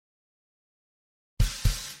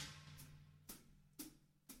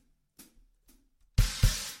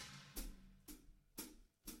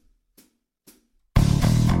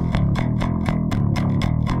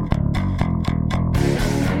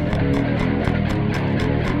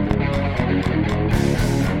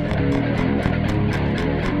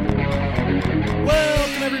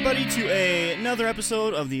another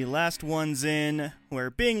episode of The Last Ones In, where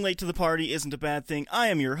being late to the party isn't a bad thing. I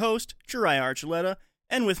am your host, Jariah Archuleta,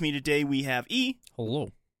 and with me today we have E.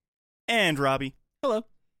 Hello. And Robbie. Hello.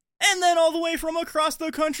 And then all the way from across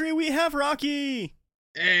the country we have Rocky.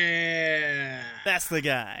 That's the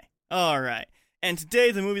guy. Alright. And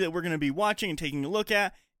today the movie that we're going to be watching and taking a look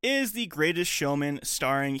at is The Greatest Showman,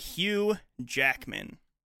 starring Hugh Jackman.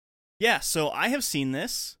 Yeah, so I have seen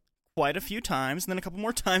this quite a few times, and then a couple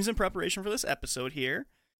more times in preparation for this episode here.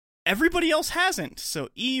 Everybody else hasn't, so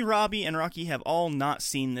E, Robbie, and Rocky have all not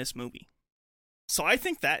seen this movie. So I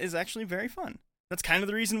think that is actually very fun. That's kind of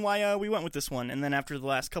the reason why we went with this one, and then after the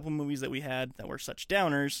last couple movies that we had that were such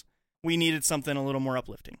downers, we needed something a little more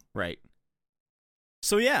uplifting. Right.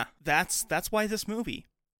 So yeah, that's why this movie.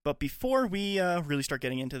 But before we really start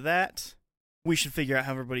getting into that, we should figure out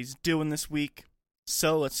how everybody's doing this week.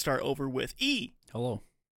 So let's start over with E. Hello.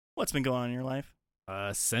 What's been going on in your life?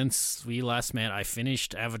 Since we last met, I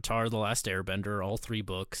finished Avatar: The Last Airbender, all 3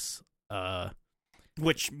 books.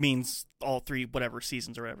 Which means all 3 whatever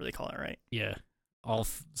seasons or whatever they call it, right? Yeah, all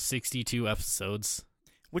 62 episodes.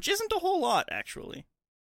 Which isn't a whole lot, actually.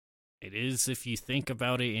 It is if you think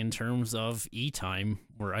about it in terms of E-time,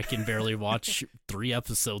 where I can barely watch 3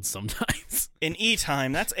 episodes sometimes. In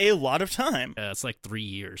E-time, that's a lot of time. It's like 3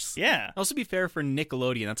 years. Yeah. Also, be fair for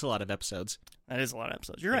Nickelodeon, that's a lot of episodes. That is a lot of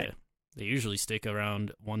episodes. You're right. Yeah. They usually stick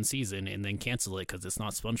around 1 season and then cancel it because it's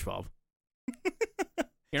not SpongeBob.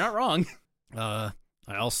 You're not wrong. I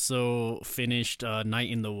also finished Night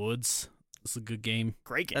in the Woods. It's a good game.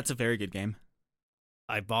 Great game. That's a very good game.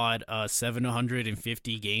 I bought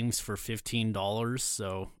 750 games for $15,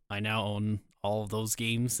 so I now own all of those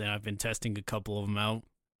games, and I've been testing a couple of them out.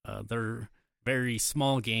 They're very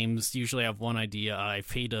small games. Usually I have one idea. I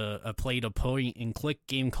played a point-and-click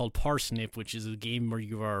game called Parsnip, which is a game where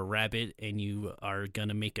you are a rabbit and you are going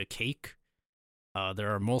to make a cake.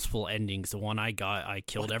 There are multiple endings. The one I got, I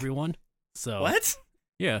killed everyone. So What?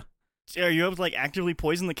 Yeah. Are you able to, actively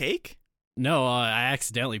poison the cake? No, I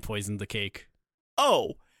accidentally poisoned the cake.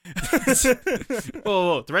 Oh.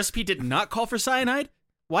 Whoa, the recipe did not call for cyanide?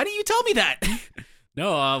 Why didn't you tell me that?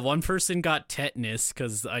 No, one person got tetanus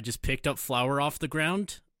because I just picked up flour off the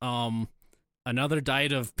ground. Another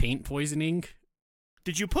died of paint poisoning.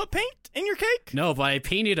 Did you put paint in your cake? No, but I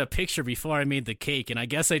painted a picture before I made the cake, and I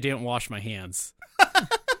guess I didn't wash my hands.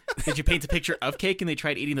 Did you paint a picture of cake and they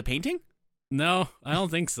tried eating the painting? No, I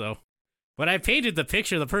don't think so. When I painted the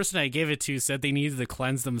picture, the person I gave it to said they needed to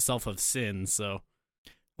cleanse themselves of sin, so...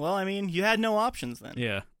 Well, I mean, you had no options then.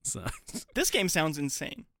 Yeah, so... This game sounds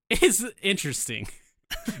insane. It's interesting.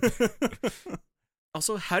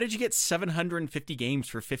 Also, how did you get 750 games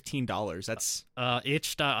for $15? That's...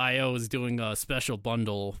 itch.io is doing a special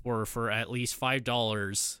bundle where for at least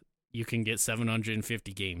 $5, you can get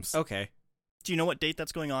 750 games. Okay. Do you know what date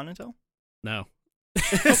that's going on until? No.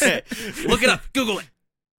 Okay. Look it up. Google it.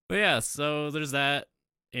 But yeah, so there's that.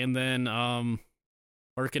 And then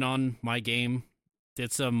working on my game.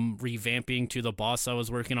 Did some revamping to the boss I was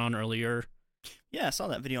working on earlier. Yeah, I saw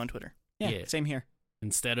that video on Twitter. Yeah, same here.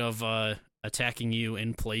 Instead of attacking you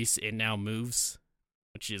in place, it now moves,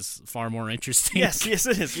 which is far more interesting. Yes,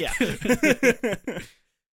 it is, yeah.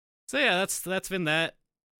 So yeah, that's been that.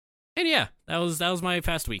 And yeah, that was my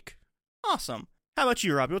past week. Awesome. How about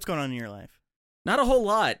you, Robbie? What's going on in your life? Not a whole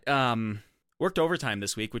lot. Worked overtime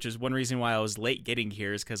this week, which is one reason why I was late getting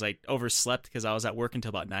here, is because I overslept because I was at work until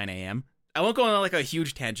about 9 a.m. I won't go on a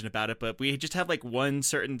huge tangent about it, but we just have one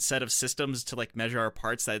certain set of systems to measure our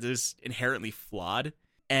parts that is inherently flawed.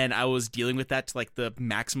 And I was dealing with that to the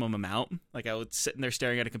maximum amount. I was sitting there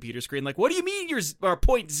staring at a computer screen what do you mean you're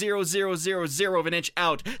 0.0000 of an inch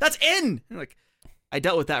out? That's in! And, I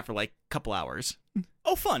dealt with that for a couple hours.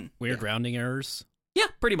 Oh, fun. Weird rounding errors. Yeah,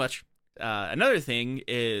 pretty much. Another thing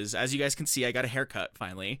is, as you guys can see, I got a haircut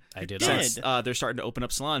finally. I did. Since they're starting to open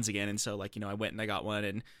up salons again, and so I went and I got one,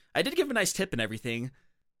 and I did give a nice tip and everything.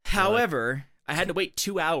 However, I had to wait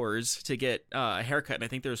 2 hours to get a haircut, and I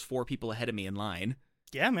think there was 4 people ahead of me in line.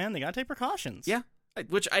 Yeah, man, they gotta take precautions. Yeah,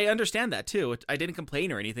 which I understand that too. I didn't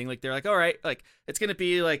complain or anything. They're all right, it's gonna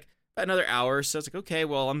be another hour. So it's okay.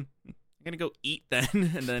 Well, I'm gonna go eat then,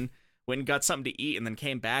 and then. Went and got something to eat and then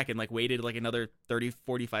came back and waited another 30,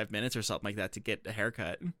 45 minutes or something like that to get a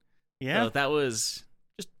haircut. Yeah. So that was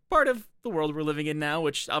just part of the world we're living in now,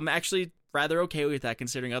 which I'm actually rather okay with that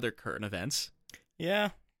considering other current events. Yeah.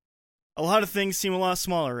 A lot of things seem a lot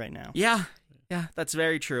smaller right now. Yeah, that's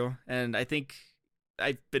very true. And I think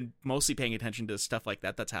I've been mostly paying attention to stuff like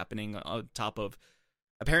that that's happening on top of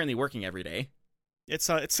apparently working every day. It's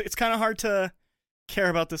kind of hard to care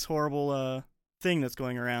about this horrible thing that's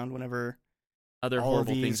going around whenever Other all of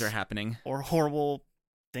horrible things these- are happening. or horrible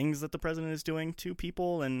things that the president is doing to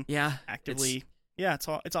people and Yeah, actively. It's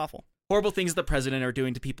awful. horrible things the president are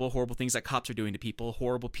doing to people, horrible things that cops are doing to people,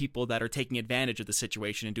 horrible people that are taking advantage of the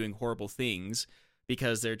situation and doing horrible things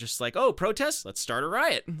because they're just like, oh, protest, let's start a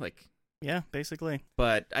riot. Like, Yeah, basically.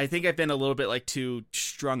 but I think I've been a little bit like too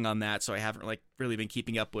strung on that, so I haven't like really been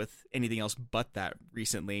keeping up with anything else but that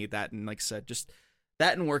recently. That and like I said, just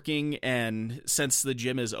that and working, and since the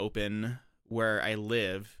gym is open where I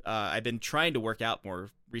live, I've been trying to work out more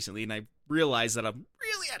recently, and I realized that I'm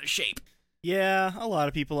really out of shape. Yeah, a lot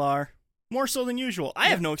of people are. More so than usual. I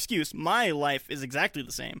have no excuse. My life is exactly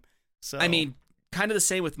the same. So I mean, kind of the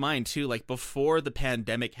same with mine too. Like before the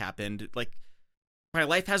pandemic happened, like my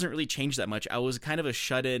life hasn't really changed that much. I was kind of a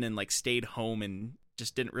shut in and like stayed home and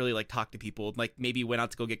just didn't really like talk to people. Like maybe went out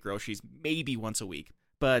to go get groceries maybe once a week.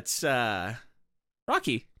 But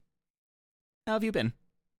Rocky, how have you been?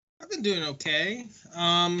 I've been doing okay.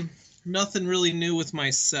 Nothing really new with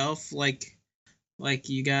myself. Like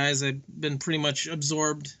you guys, I've been pretty much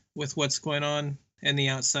absorbed with what's going on in the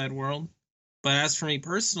outside world. But as for me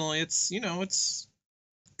personally, it's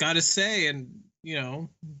gotta say, and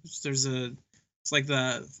it's like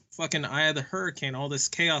the fucking eye of the hurricane. All this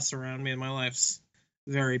chaos around me, and my life's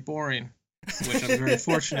very boring, which I'm very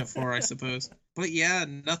fortunate for, I suppose. But yeah,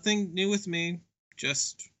 nothing new with me.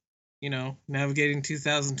 Just navigating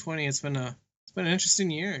 2020. It's been an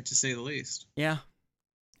interesting year, to say the least. Yeah.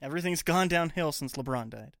 everything's gone downhill since LeBron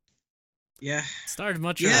died. Yeah. Started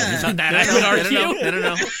much Yeah. earlier than that, I No, would no, argue.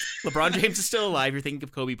 no. LeBron James is still alive. You're thinking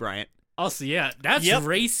of Kobe Bryant. Also, yeah, that's Yep.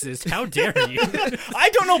 racist. How dare you? I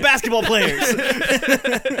don't know basketball players.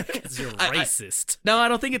 Because you're racist. No, I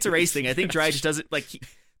don't think it's a race thing. I think Dry just doesn't like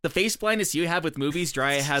the face blindness you have with movies.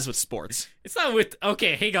 Dry has with sports. It's not with,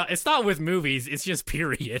 okay, hang on. It's not with movies. It's just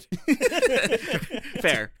period.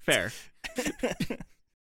 Fair.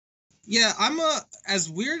 Yeah, as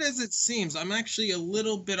weird as it seems, I'm actually a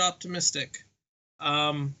little bit optimistic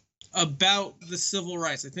about the civil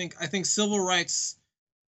rights. I think civil rights.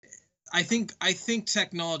 I think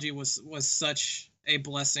technology was such a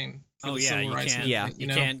blessing for Oh the yeah, civil you rights can't. movement, You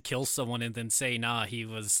know? can't kill someone and then say, nah, he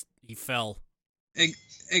fell.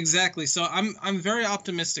 Exactly. So I'm very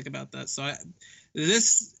optimistic about that. So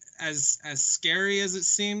this as scary as it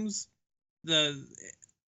seems, if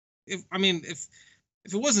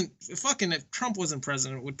Trump wasn't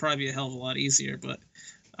president, it would probably be a hell of a lot easier. But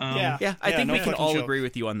Yeah. I think no we can fucking all joke. agree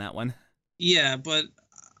with you on that one. yeah, but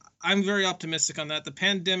I'm very optimistic on that. The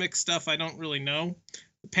pandemic stuff, I don't really know.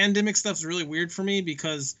 The pandemic stuff's really weird for me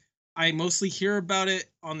because I mostly hear about it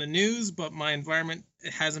on the news, but my environment,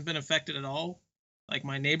 it hasn't been affected at all. Like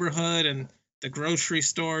my neighborhood and the grocery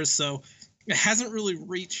stores. So it hasn't really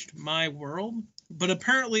reached my world, but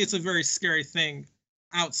apparently it's a very scary thing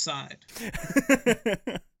outside.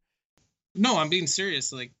 No, I'm being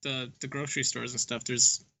serious. Like the grocery stores and stuff,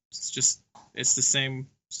 it's the same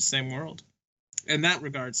world in that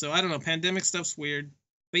regard. So I don't know. Pandemic stuff's weird,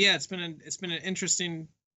 but yeah, it's been an interesting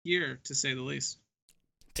year, to say the least.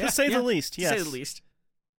 To say the least, To yes. say the least.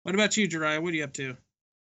 What about you, Jiraiya? What are you up to?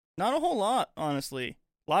 Not a whole lot, honestly.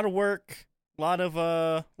 A lot of work, a lot of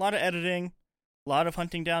editing, a lot of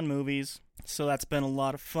hunting down movies. So that's been a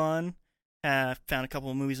lot of fun. Found a couple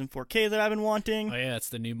of movies in 4K that I've been wanting. Oh yeah, it's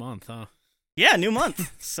the new month, huh? Yeah, new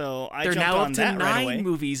month. So I They're jumped now on up to that 9 right away.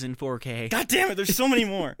 movies in 4K. God damn it, there's so many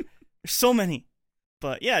more. There's so many.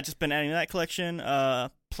 But yeah, just been adding to that collection,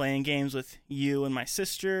 playing games with you and my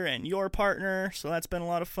sister and your partner, so that's been a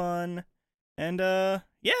lot of fun. And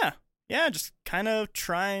yeah, just kind of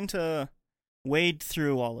trying to wade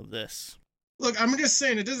through all of this. Look, I'm just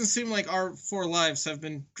saying, it doesn't seem like our 4 lives have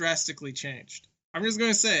been drastically changed. I'm just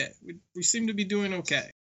going to say it. We seem to be doing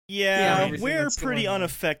okay. Yeah, everything we're that's pretty going on.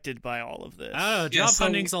 unaffected by all of this. Oh, Yeah, job so-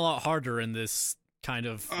 hunting's a lot harder in this kind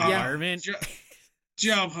of environment.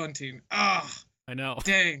 Job hunting. Ah, I know.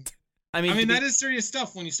 dang. I I mean, mean, that is serious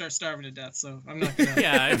stuff when you start starving to death, so I'm not going to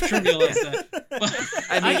Yeah, trivialize that.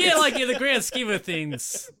 But, I get like in the grand scheme of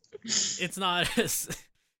things, it's not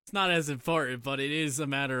as important, but it is a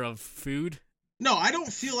matter of food. no, I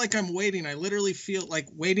don't feel like I'm waiting. I literally feel like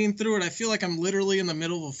wading through it. I feel like I'm literally in the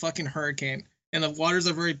middle of a fucking hurricane, and the waters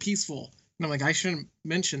are very peaceful. And I'm like, I shouldn't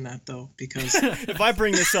mention that, though, because... If I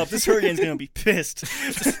bring this up, this hurricane's gonna be pissed.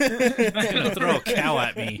 Gonna throw a cow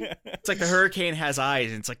at me. it's like the hurricane has eyes,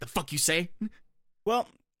 and it's like, the fuck you say? Well,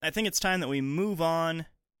 I think it's time that we move on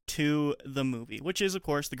to the movie, which is, of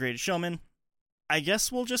course, The Greatest Showman. I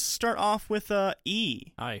guess we'll just start off with E.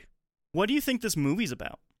 Hi. What do you think this movie's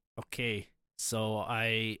about? Okay, so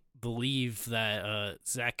I believe that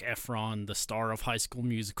Zac Efron, the star of High School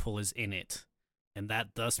Musical, is in it. and that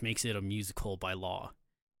thus makes it a musical by law.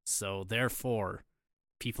 So therefore,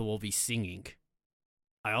 people will be singing.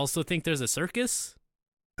 I also think there's a circus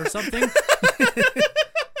or something.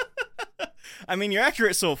 I mean, you're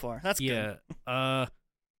accurate so far. That's yeah. good.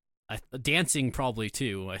 Dancing probably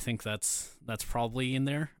too. I think that's probably in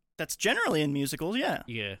there. That's generally in musicals, yeah.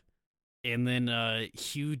 Yeah. And then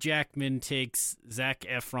Hugh Jackman takes Zac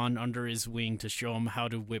Efron under his wing to show him how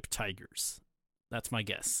to whip tigers. That's my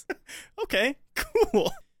guess. Okay,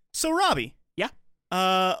 cool. So, Robbie. Yeah?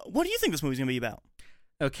 What do you think this movie's going to be about?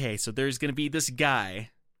 Okay, so there's going to be this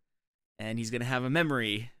guy, and he's going to have a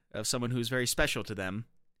memory of someone who's very special to them.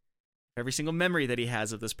 Every single memory that he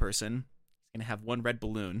has of this person, he's going to have one red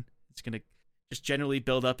balloon. It's going to just generally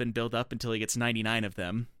build up until he gets 99 of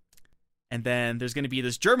them. And then there's going to be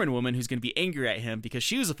this German woman who's going to be angry at him because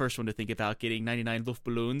she was the first one to think about getting 99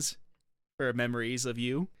 Luftballons for memories of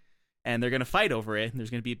you. And they're going to fight over it. And there's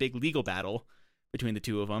going to be a big legal battle between the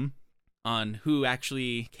two of them on who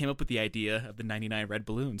actually came up with the idea of the 99 red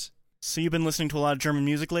balloons. So you've been listening to a lot of German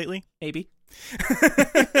music lately? Maybe.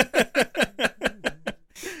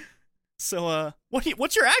 So,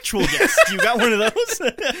 what's your actual guess? Do you got one of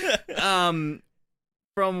those?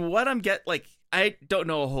 From what I don't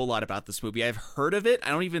know a whole lot about this movie. I've heard of it. I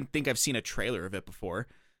don't even think I've seen a trailer of it before.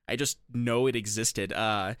 I just know it existed.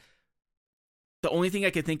 The only thing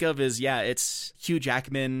I could think of is, it's Hugh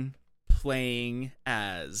Jackman playing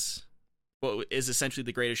as what is essentially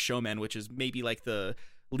the greatest showman, which is maybe like the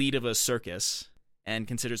lead of a circus and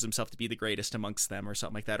considers himself to be the greatest amongst them or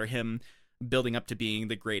something like that, or him building up to being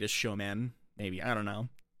the greatest showman, maybe. I don't know.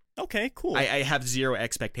 Okay, cool. I have zero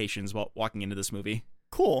expectations while walking into this movie.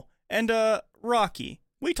 Cool. And, Rocky,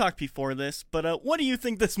 we talked before this, but what do you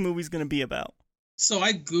think this movie's going to be about? So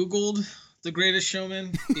I Googled The Greatest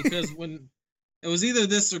Showman because when it was either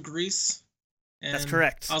this or Grease. And that's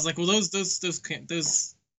correct. I was like, well, those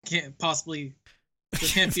can't possibly, there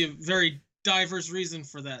can't be a very diverse reason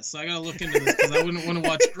for that. So I got to look into this because I wouldn't want to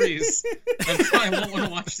watch Grease. I probably won't want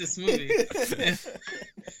to watch this movie.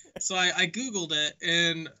 So I Googled it,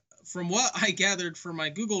 and from what I gathered from my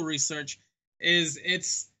Google research is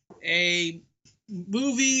it's a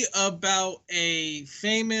movie about a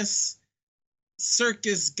famous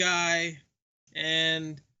circus guy,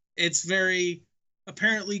 and it's very,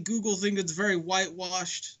 apparently Google thinks it's very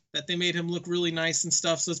whitewashed, that they made him look really nice and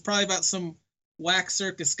stuff. So it's probably about some whack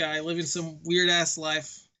circus guy living some weird ass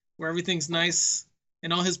life where everything's nice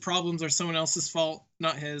and all his problems are someone else's fault,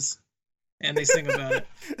 not his. And they sing about it.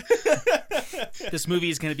 This movie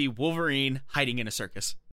is going to be Wolverine hiding in a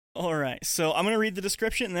circus. All right, so I'm going to read the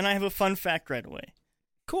description, and then I have a fun fact right away.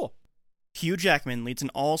 Cool. Hugh Jackman leads an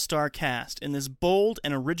all-star cast in this bold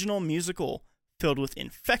and original musical filled with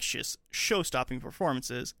infectious, show-stopping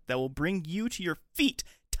performances that will bring you to your feet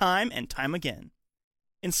time and time again.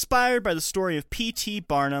 Inspired by the story of P.T.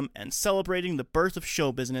 Barnum and celebrating the birth of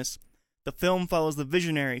show business, the film follows the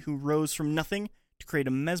visionary who rose from nothing to create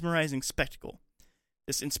a mesmerizing spectacle.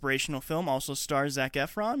 This inspirational film also stars Zac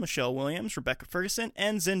Efron, Michelle Williams, Rebecca Ferguson,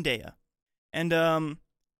 and Zendaya. And,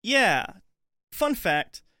 fun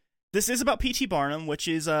fact, this is about P.T. Barnum, which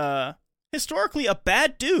is, historically a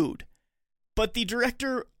bad dude. But the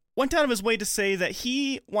director went out of his way to say that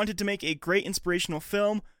he wanted to make a great inspirational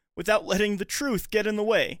film without letting the truth get in the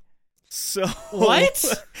way. So... What?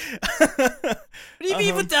 What do you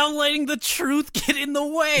mean without letting the truth get in the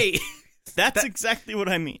way? That's exactly what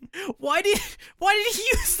I mean. Why did he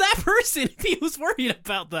use that person if he was worried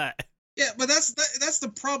about that? Yeah, but that's the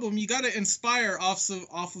problem. You got to inspire off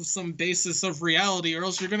of some basis of reality, or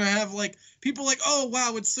else you're gonna have like people like, oh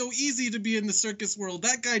wow, it's so easy to be in the circus world.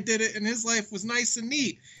 That guy did it, and his life was nice and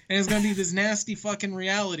neat. And it's gonna be this nasty fucking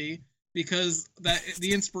reality because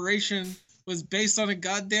the inspiration was based on a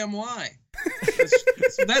goddamn lie.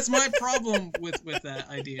 So that's my problem with that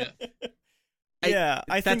idea. I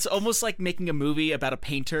think that's almost like making a movie about a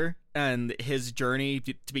painter and his journey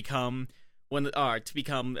to become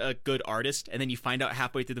a good artist, and then you find out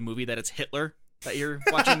halfway through the movie that it's Hitler that you're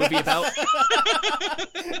watching a movie about.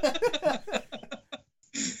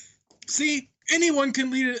 See, anyone can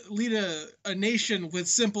lead a nation with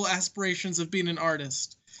simple aspirations of being an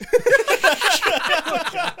artist.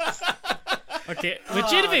 Okay,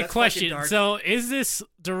 legitimate question. So, is this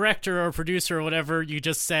director or producer or whatever you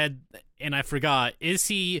just said, and I forgot, is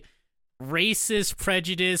he racist,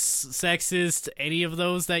 prejudiced, sexist, any of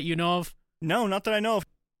those that you know of? No, not that I know of.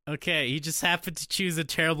 Okay, he just happened to choose a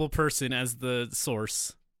terrible person as the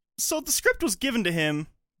source. So the script was given to him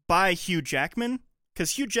by Hugh Jackman,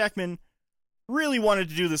 because Hugh Jackman really wanted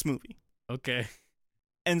to do this movie. Okay.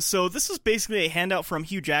 And so this is basically a handout from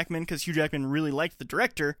Hugh Jackman, because Hugh Jackman really liked the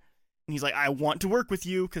director, And he's like, I want to work with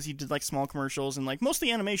you, because he did like small commercials, and like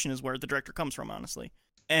mostly animation is where the director comes from, honestly.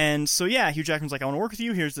 And so yeah, Hugh Jackman's like, I want to work with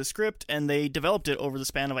you, here's the script, and they developed it over the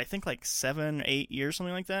span of I think like 7, 8 years,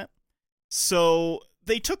 something like that. So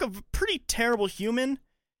they took a pretty terrible human,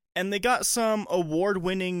 and they got some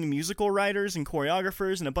award-winning musical writers and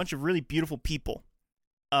choreographers and a bunch of really beautiful people.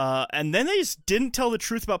 And then they just didn't tell the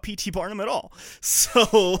truth about P.T. Barnum at all.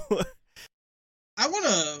 So I want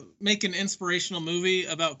to make an inspirational movie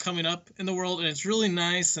about coming up in the world, and it's really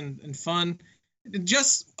nice and fun.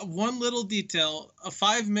 Just one little detail, a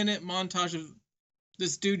 5-minute montage of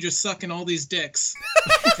this dude just sucking all these dicks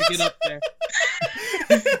to get up there.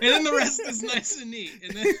 And then the rest is nice and neat.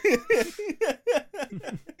 And then...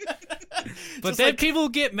 But then people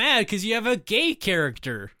get mad because you have a gay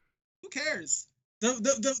character. Who cares?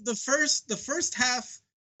 The first half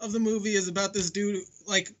of the movie is about this dude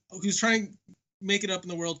like who's trying to make it up in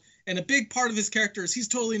the world, and a big part of his character is he's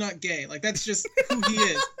totally not gay. Like that's just who he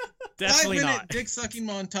is. Definitely 5-minute not. dick sucking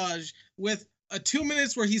montage with a 2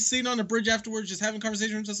 minutes where he's sitting on a bridge afterwards, just having a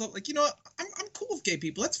conversation with himself. Like, you know what? I'm cool with gay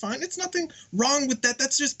people. That's fine. It's nothing wrong with that.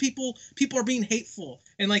 That's just people are being hateful,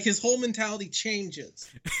 and like his whole mentality changes.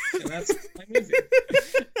 And that's my movie.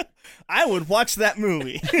 I would watch that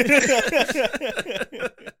movie.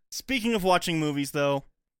 Speaking of watching movies, though,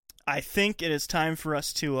 I think it is time for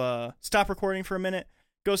us to stop recording for a minute,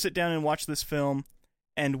 go sit down and watch this film,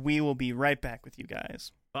 and we will be right back with you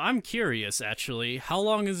guys. I'm curious, actually. How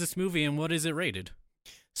long is this movie and what is it rated?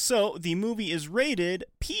 So, the movie is rated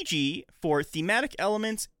PG for thematic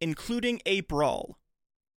elements, including a brawl.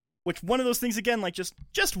 Which, one of those things, again, like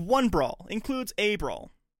just one brawl, includes a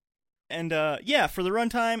brawl. And, yeah, for the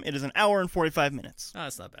runtime, it is 1 hour and 45 minutes. Oh,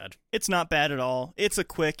 that's not bad. It's not bad at all. It's a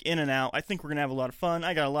quick in and out. I think we're going to have a lot of fun.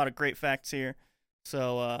 I got a lot of great facts here.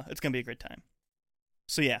 So, it's going to be a great time.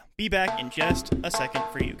 So, yeah, be back in just a second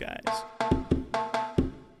for you guys.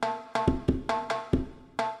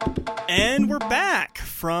 And we're back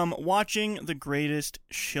from watching The Greatest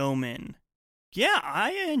Showman. Yeah,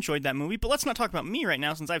 I enjoyed that movie, but let's not talk about me right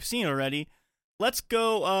now since I've seen it already. Let's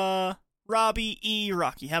go, Robbie E.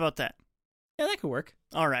 Rocky. How about that? Yeah, that could work.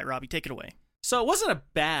 All right, Robbie, take it away. So it wasn't a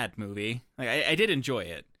bad movie. Like I did enjoy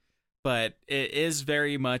it, but it is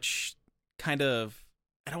very much kind of,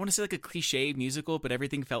 I don't want to say like a cliche musical, but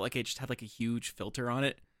everything felt like it just had like a huge filter on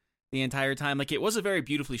it the entire time. Like it was a very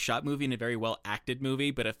beautifully shot movie and a very well acted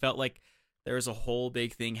movie, but it felt like there was a whole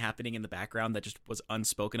big thing happening in the background that just was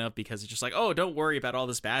unspoken of, because it's just like, oh, don't worry about all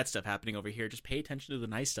this bad stuff happening over here. Just pay attention to the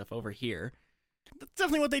nice stuff over here. That's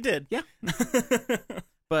definitely what they did. Yeah.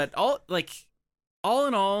 But all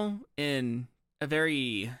in all, in a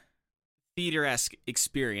very theater-esque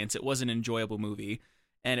experience, it was an enjoyable movie,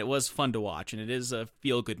 and it was fun to watch, and it is a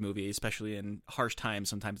feel-good movie, especially in harsh times.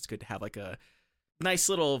 Sometimes it's good to have like a nice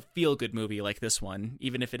little feel-good movie like this one,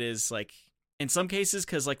 even if it is like, in some cases,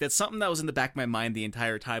 because like that's something that was in the back of my mind the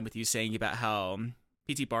entire time with you saying about how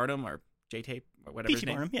P.T. Barnum or J-Tape or whatever his P.T.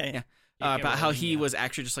 name. Barnum, yeah. About how he was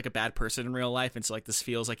actually just like a bad person in real life, and so like this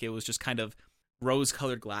feels like it was just kind of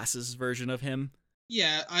rose-colored glasses version of him.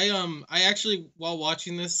 Yeah, I actually, while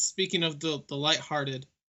watching this, speaking of the lighthearted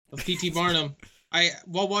of P.T. Barnum,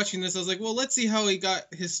 while watching this, I was like, well, let's see how he got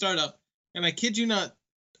his startup. And I kid you not,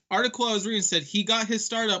 article I was reading said he got his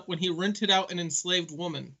startup when he rented out an enslaved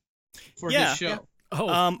woman for his show. Yeah.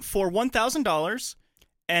 Oh, For $1,000,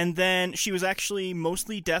 and then she was actually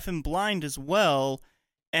mostly deaf and blind as well.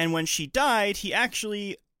 And when she died, he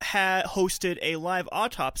actually had hosted a live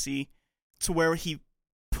autopsy to where he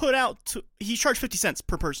he charged 50 cents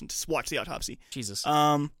per person to watch the autopsy. Jesus.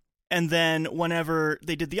 And then whenever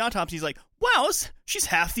they did the autopsy, he's like, wow, she's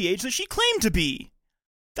half the age that she claimed to be.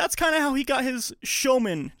 That's kind of how he got his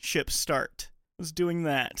showmanship start, was doing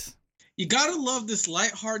that. You gotta love this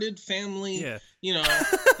lighthearted family, you know,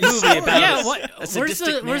 Movie about where's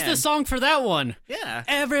the song for that one? Yeah.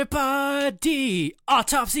 Everybody,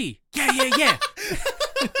 autopsy. Yeah.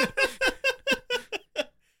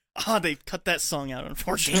 They cut that song out,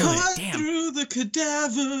 unfortunately. Cut through the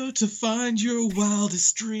cadaver to find your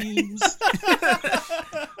wildest dreams.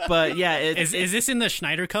 But yeah, Is this in the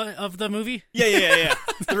Schneider cut of the movie? Yeah.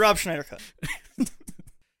 The Rob Schneider cut.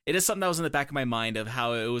 it is something that was in the back of my mind of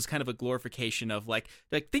how it was kind of a glorification of like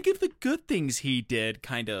think of the good things he did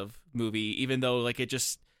kind of movie, even though like it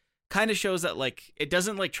just kind of shows that like it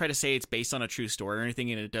doesn't like try to say it's based on a true story or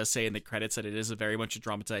anything, and it does say in the credits that it is a very much a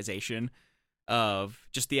dramatization of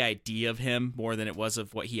just the idea of him more than it was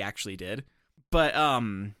of what he actually did. But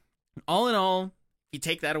all in all, you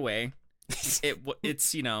take that away,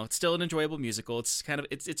 it's you know, it's still an enjoyable musical. It's kind of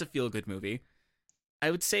it's a feel good movie. I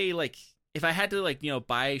would say like if I had to like,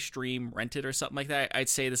 buy, stream, rent it or something like that, I'd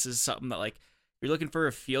say this is something that like if you're looking for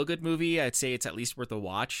a feel good movie, I'd say it's at least worth a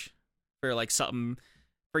watch for like something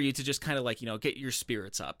for you to just kind of like, get your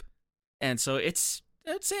spirits up. And so I'd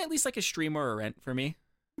say at least like a stream or a rent for me.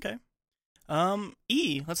 Okay.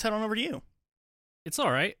 Let's head on over to you. It's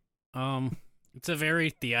all right. It's a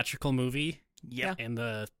very theatrical movie. Yeah. In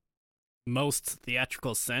the most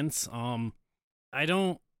theatrical sense. I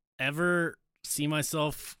don't ever see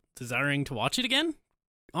myself desiring to watch it again,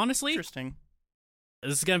 honestly. Interesting.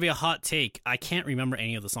 This is going to be a hot take. I can't remember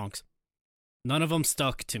any of the songs. None of them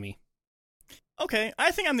stuck to me. Okay,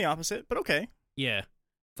 I think I'm the opposite, but okay. Yeah.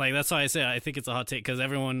 Like, that's why I say I think it's a hot take, because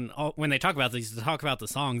everyone, when they talk about these, they talk about the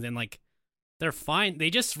songs, and, like, they're fine. They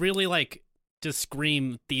just really, like, just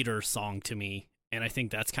scream theater song to me, and I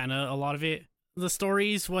think that's kind of a lot of it. The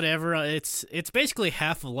stories, whatever, it's basically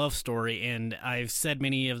half a love story, and I've said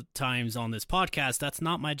many of times on this podcast, that's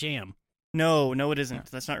not my jam. No, it isn't.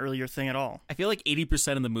 That's not really your thing at all. I feel like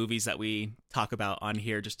 80% of the movies that we talk about on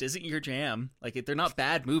here just isn't your jam. Like, they're not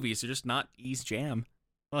bad movies, they're just not E's jam.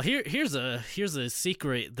 Well, here's a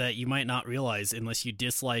secret that you might not realize unless you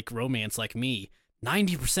dislike romance like me.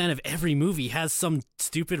 90% of every movie has some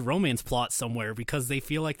stupid romance plot somewhere because they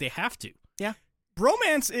feel like they have to. Yeah.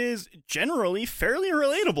 Romance is generally fairly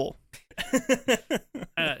relatable.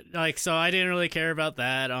 So I didn't really care about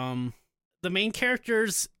that. The main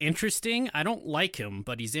character's interesting. I don't like him,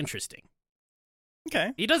 but he's interesting.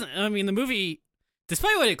 Okay. He doesn't, the movie,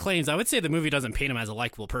 despite what it claims, I would say the movie doesn't paint him as a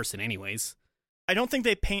likable person anyways. I don't think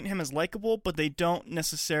they paint him as likable, but they don't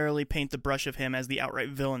necessarily paint the brush of him as the outright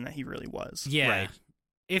villain that he really was. Yeah. Right.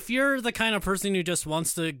 If you're the kind of person who just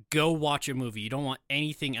wants to go watch a movie, you don't want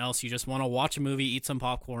anything else, you just want to watch a movie, eat some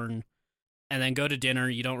popcorn, and then go to dinner,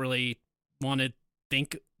 you don't really want to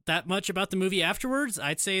think that much about the movie afterwards,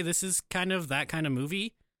 I'd say this is kind of that kind of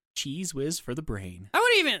movie. Cheese whiz for the brain.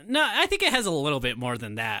 I think it has a little bit more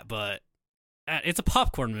than that, but it's a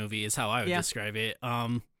popcorn movie is how I would describe it.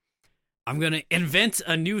 I'm going to invent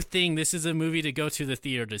a new thing. This is a movie to go to the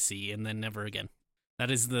theater to see, and then never again.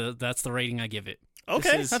 That's the rating I give it.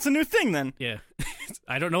 Okay, that's a new thing then. Yeah.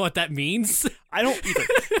 I don't know what that means. I don't either.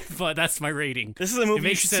 But that's my rating. This is a movie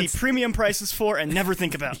you should see premium prices for and never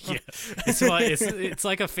think about. Yeah. It's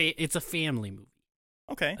like it's a family movie.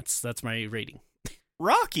 Okay. That's my rating.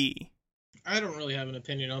 Rocky. I don't really have an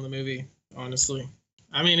opinion on the movie, honestly.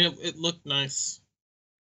 I mean, it looked nice.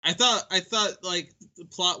 I thought like the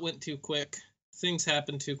plot went too quick. Things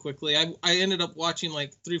happened too quickly. I ended up watching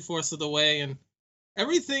like 3/4 of the way, and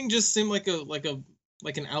everything just seemed like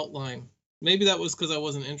an outline. Maybe that was because I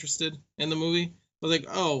wasn't interested in the movie. I was like,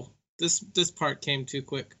 oh, this part came too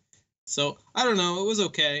quick. So I don't know. It was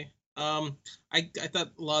okay. I thought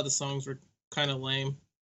a lot of the songs were kind of lame.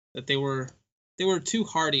 That they were too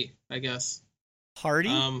hearty, I guess. Hearty?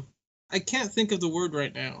 I can't think of the word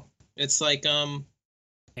right now. It's like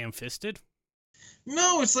ham-fisted?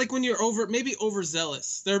 No, it's like when you're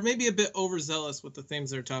overzealous. They're maybe a bit overzealous with the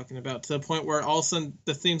themes they're talking about, to the point where all of a sudden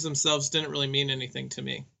the themes themselves didn't really mean anything to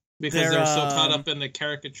me because they're so caught up in the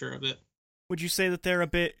caricature of it. Would you say that they're a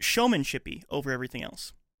bit showmanshipy over everything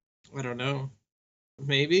else? I don't know.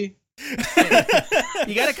 Maybe.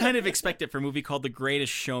 You gotta kind of expect it for a movie called The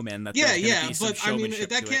Greatest Showman. That But I mean,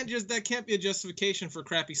 that can't be a justification for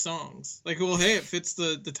crappy songs. Like, well, hey, it fits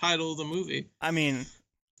the title of the movie. I mean,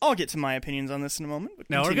 I'll get to my opinions on this in a moment.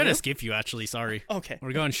 No, we're gonna skip you. Actually, sorry. Okay,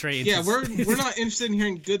 we're going straight into. Yeah, we're not interested in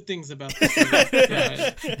hearing good things about this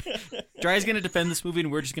movie. Dry's gonna defend this movie,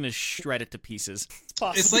 and we're just gonna shred it to pieces.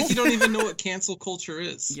 It's like you don't even know what cancel culture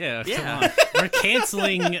is. Yeah. Come on. We're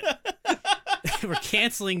canceling. We're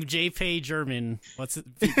canceling J.P. German. What's it?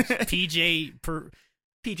 PJ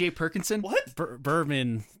Perkinson. What?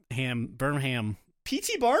 Birmingham.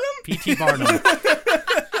 P.T. Barnum. P.T. Barnum.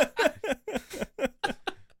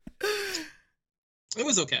 It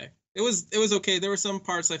was okay. It was okay. There were some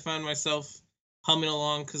parts I found myself humming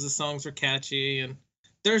along because the songs were catchy, and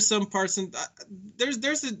there's some parts and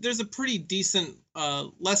there's a pretty decent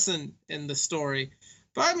lesson in the story.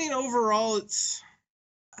 But I mean, overall,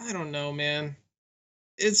 I don't know, man.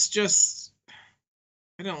 It's just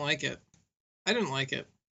I don't like it. I didn't like it.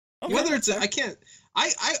 Okay. Whether it's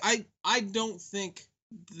I don't think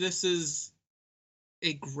this is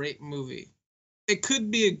a great movie. It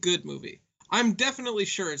could be a good movie. I'm definitely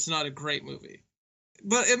sure it's not a great movie,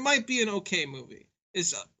 but it might be an okay movie.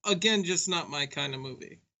 It's again just not my kind of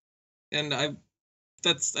movie, and I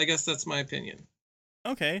guess that's my opinion.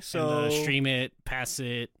 Okay, so and, stream it, pass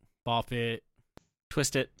it, bop it,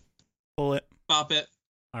 twist it, pull it, bop it.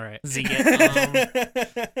 All right, zing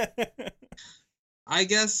it. I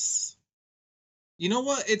guess You know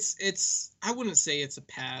what? It's I wouldn't say it's a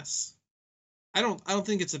pass. I don't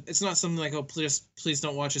think it's not something like, oh, please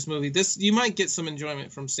don't watch this movie. This, you might get some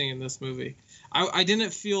enjoyment from seeing this movie. I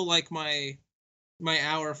didn't feel like my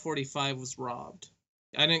hour 45 was robbed.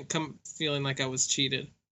 I didn't come feeling like I was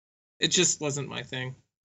cheated. It just wasn't my thing.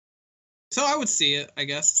 So I would see it, I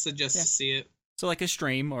guess. Suggest to see it. So like a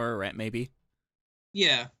stream or a rent, maybe.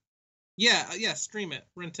 Yeah. Stream it,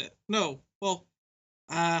 rent it. No, well,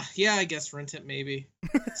 yeah, I guess rent it maybe.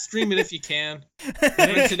 Stream it if you can.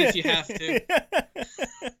 Rent it if you have to.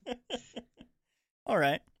 All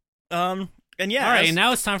right. And yeah. All right, and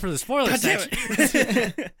now it's time for the spoiler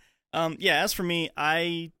section. Yeah, as for me,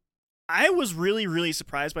 I was really, really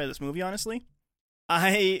surprised by this movie, honestly.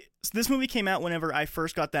 This movie came out whenever I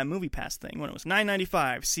first got that Movie Pass thing, when it was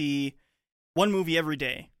 $9.95. See one movie every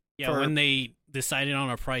day. Yeah, when they decided on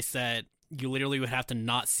a price that you literally would have to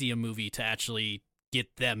not see a movie to actually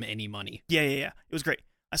get them any money. Yeah. It was great.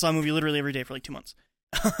 I saw a movie literally every day for like 2 months.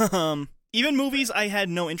 Even movies I had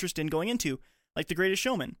no interest in going into, like The Greatest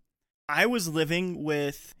Showman. I was living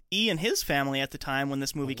with E and his family at the time when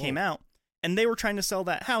this movie came out, and they were trying to sell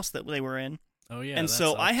that house that they were in. Oh, yeah. And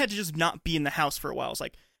so I had to just not be in the house for a while. I was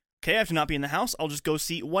like, okay, I have to not be in the house. I'll just go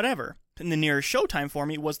see whatever. And the nearest showtime for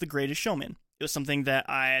me was The Greatest Showman. It was something that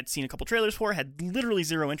I had seen a couple trailers for, had literally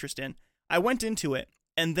zero interest in. I went into it,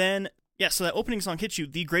 and then, so that opening song hits you,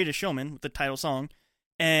 The Greatest Showman, with the title song,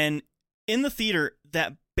 and in the theater,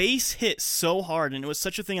 that bass hit so hard, and it was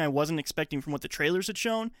such a thing I wasn't expecting from what the trailers had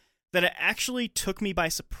shown, that it actually took me by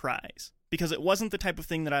surprise, because it wasn't the type of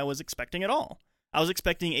thing that I was expecting at all. I was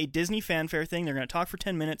expecting a Disney fanfare thing. They're going to talk for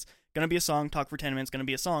 10 minutes, going to be a song, talk for 10 minutes, going to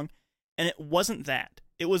be a song. And it wasn't that.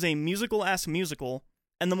 It was a musical-ass musical,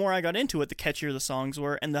 and the more I got into it, the catchier the songs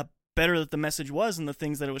were, and the better that the message was and the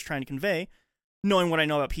things that it was trying to convey. Knowing what I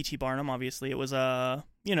know about P.T. Barnum, obviously, it was,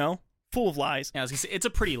 full of lies. Yeah, I was gonna say, it's a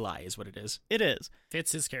pretty lie is what it is. It is.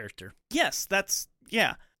 Fits his character. Yes,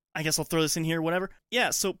 I guess I'll throw this in here, whatever.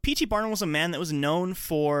 Yeah, so P.T. Barnum was a man that was known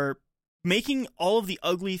for making all of the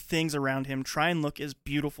ugly things around him try and look as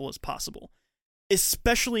beautiful as possible,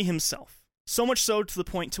 especially himself. So much so to the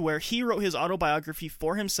point to where he wrote his autobiography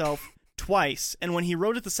for himself twice, and when he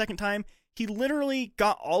wrote it the second time, he literally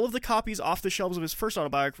got all of the copies off the shelves of his first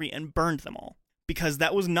autobiography and burned them all, because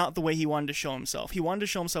that was not the way he wanted to show himself. He wanted to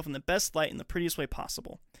show himself in the best light, in the prettiest way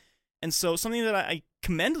possible. And so something that I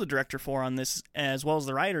commend the director for on this, as well as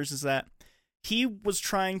the writers, is that he was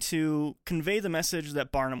trying to convey the message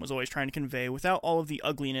that Barnum was always trying to convey without all of the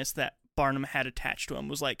ugliness that Barnum had attached to him.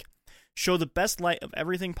 It was like, show the best light of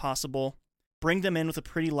everything possible, bring them in with a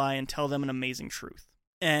pretty lie, and tell them an amazing truth.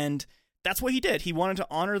 And that's what he did. He wanted to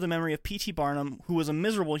honor the memory of P.T. Barnum, who was a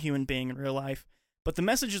miserable human being in real life, but the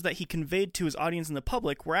messages that he conveyed to his audience and the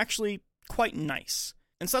public were actually quite nice.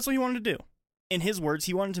 And so that's what he wanted to do. In his words,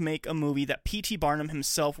 he wanted to make a movie that P.T. Barnum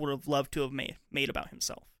himself would have loved to have made about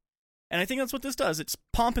himself. And I think that's what this does. It's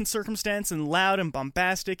pomp and circumstance and loud and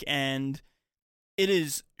bombastic, and it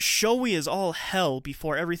is showy as all hell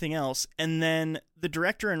before everything else. And then the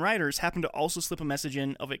director and writers happen to also slip a message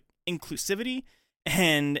in of inclusivity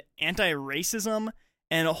and anti-racism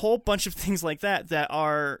and a whole bunch of things like that that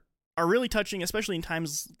are really touching, especially in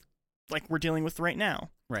times like we're dealing with right now.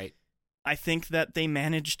 Right. I think that they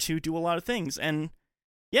managed to do a lot of things. And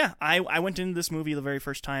yeah, I went into this movie the very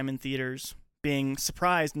first time in theaters being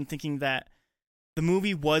surprised and thinking that the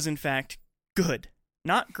movie was in fact good.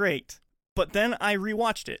 Not great. But then I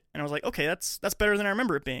rewatched it and I was like, okay, that's better than I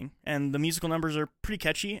remember it being. And the musical numbers are pretty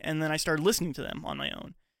catchy, and then I started listening to them on my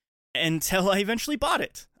own until I eventually bought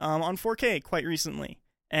it on 4K quite recently.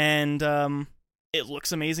 And it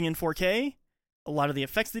looks amazing in 4K. A lot of the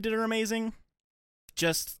effects they did are amazing.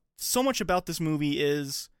 Just so much about this movie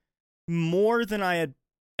is more than I had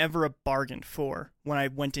ever bargained for when I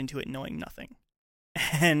went into it knowing nothing.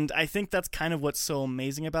 And I think that's kind of what's so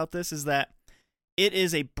amazing about this, is that it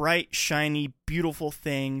is a bright, shiny, beautiful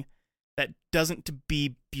thing that doesn't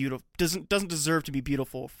deserve to be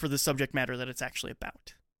beautiful for the subject matter that it's actually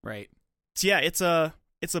about. Right. So yeah, it's a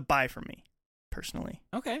buy for me, personally.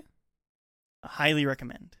 Okay. I highly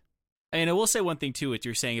recommend. And I will say one thing too, what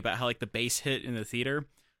you're saying about how like the bass hit in the theater.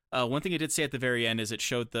 One thing it did say at the very end is it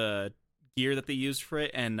showed the gear that they used for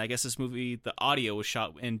it, and I guess this movie, the audio was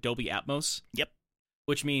shot in Dolby Atmos. Yep.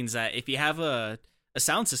 Which means that if you have a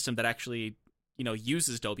sound system that actually,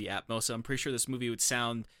 uses Dolby Atmos, I'm pretty sure this movie would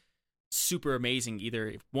sound super amazing,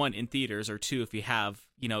 either one in theaters, or two if you have,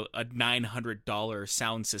 a $900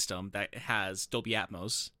 sound system that has Dolby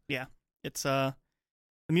Atmos. Yeah. It's the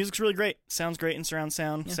music's really great. Sounds great in surround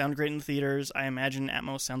sound. Yeah. Sound great in the theaters. I imagine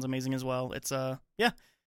Atmos sounds amazing as well. It's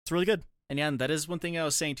it's really good. And yeah, that is one thing I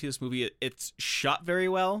was saying to this movie. It's shot very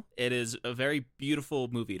well. It is a very beautiful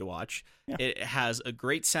movie to watch. Yeah. It has a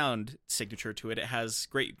great sound signature to it. It has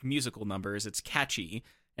great musical numbers. It's catchy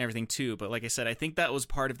and everything too. But like I said, I think that was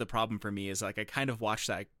part of the problem for me is like I kind of watched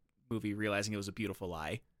that movie realizing it was a beautiful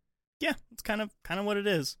lie. Yeah, it's kind of what it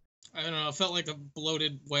is. I don't know. It felt like a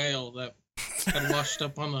bloated whale that had washed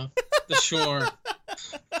up on the shore.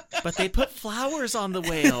 But they put flowers on the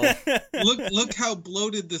whale. Look how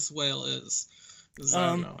bloated this whale is. I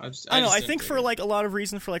don't know. I think for like a lot of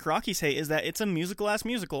reasons for like Rocky's hate is that it's a musical-ass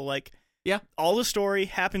musical. Like, yeah, all the story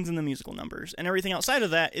happens in the musical numbers, and everything outside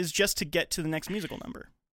of that is just to get to the next musical number.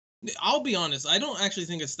 I'll be honest. I don't actually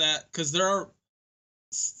think it's that, because there are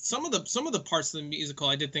some of the parts of the musical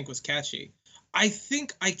I did think was catchy. I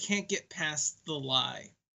think I can't get past the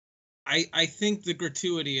lie. I think the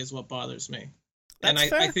gratuity is what bothers me. That's and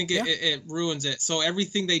fair. I think it ruins it. So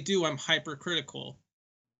everything they do, I'm hypercritical.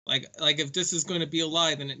 Like if this is going to be a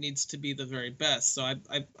lie, then it needs to be the very best. So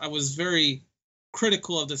I was very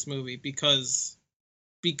critical of this movie because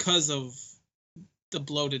of the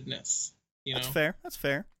bloatedness. You know? That's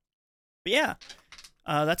fair. But yeah,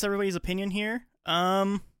 that's everybody's opinion here.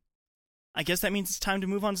 I guess that means it's time to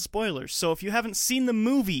move on to spoilers. So if you haven't seen the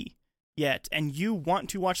movie yet and you want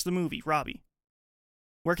to watch the movie, Robbie,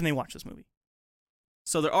 where can they watch this movie?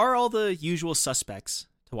 So there are all the usual suspects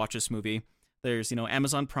to watch this movie. There's,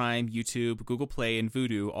 Amazon Prime, YouTube, Google Play, and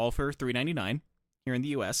Vudu, all for $3.99 here in the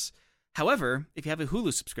US. However, if you have a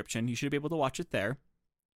Hulu subscription, you should be able to watch it there.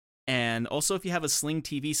 And also, if you have a Sling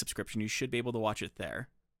TV subscription, you should be able to watch it there.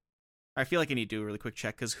 I feel like I need to do a really quick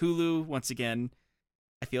check, because Hulu, once again,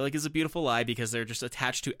 I feel like is a beautiful lie because they're just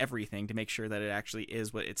attached to everything to make sure that it actually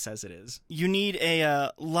is what it says it is. You need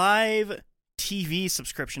a live TV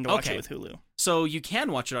subscription to watch it with Hulu. So you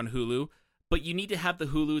can watch it on Hulu, but you need to have the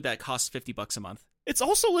Hulu that costs $50 a month. It's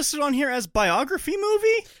also listed on here as biography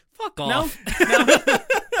movie? Fuck off. No.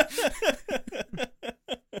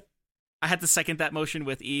 I had to second that motion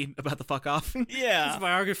with E about the fuck off. Yeah. This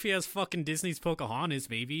biography has fucking Disney's Pocahontas,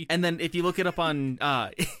 baby. And then if you look it up on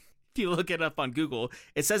Google,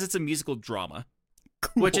 it says it's a musical drama,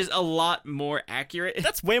 Cool. which is a lot more accurate.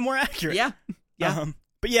 That's way more accurate. Yeah. Yeah.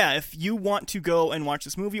 But yeah, if you want to go and watch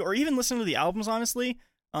this movie, or even listen to the albums, honestly,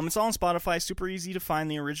 it's all on Spotify. Super easy to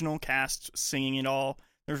find the original cast singing it all.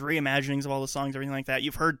 There's reimaginings of all the songs, everything like that.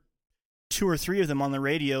 You've heard 2 or 3 of them on the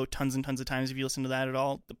radio tons and tons of times if you listen to that at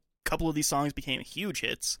all. A couple of these songs became huge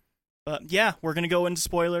hits. But yeah, we're going to go into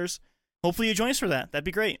spoilers. Hopefully you join us for that. That'd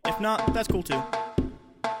be great. If not, that's cool too.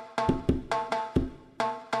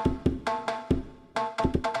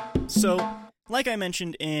 So, like I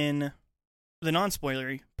mentioned in the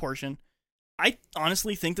non-spoilery portion, I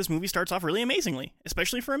honestly think this movie starts off really amazingly,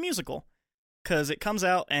 especially for a musical, because it comes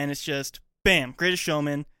out and it's just, bam, Greatest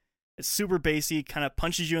Showman. It's super bassy, kind of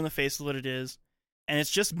punches you in the face with what it is, and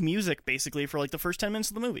it's just music, basically, for like the first 10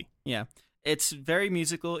 minutes of the movie. Yeah. It's very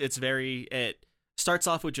musical. It starts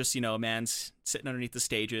off with just, a man's sitting underneath the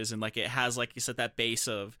stages, and like it has, like you said, that bass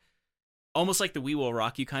of almost like the We Will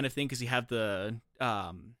Rock You kind of thing, because you have the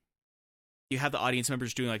audience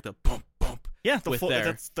members doing like the bump bump. Yeah,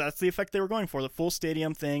 that's the effect they were going for, the full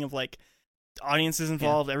stadium thing of like audiences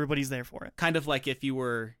involved, everybody's there for it. Kind of like if you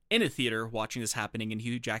were in a theater watching this happening and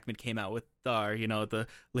Hugh Jackman came out with the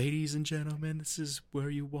ladies and gentlemen, this is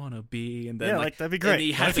where you want to be, and then that'd be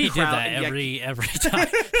great. What if he did that every time?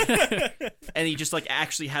 And he just like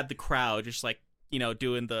actually had the crowd just like,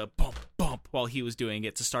 doing the bump bump while he was doing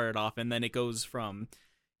it to start it off, and then it goes from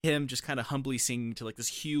him just kind of humbly singing to like this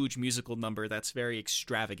huge musical number that's very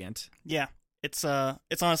extravagant. Yeah, it's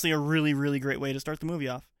honestly a really, really great way to start the movie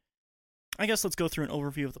off. I guess let's go through an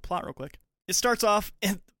overview of the plot real quick. It starts off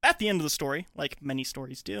at the end of the story, like many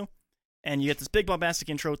stories do, and you get this big bombastic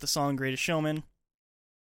intro with the song Greatest Showman,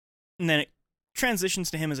 and then it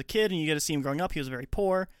transitions to him as a kid, and you get to see him growing up. He was very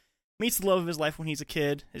poor, meets the love of his life when he's a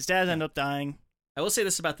kid. His dad ended up dying. I will say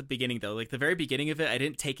this about the beginning, though. Like, the very beginning of it, I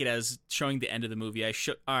didn't take it as showing the end of the movie.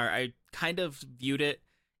 I kind of viewed it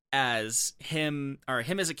as him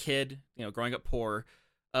as a kid, growing up poor,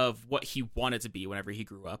 of what he wanted to be whenever he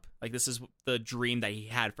grew up. Like, this is the dream that he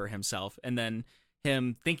had for himself. And then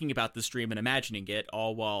him thinking about this dream and imagining it,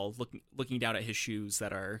 all while looking down at his shoes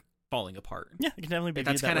that are falling apart. Yeah, it can definitely be.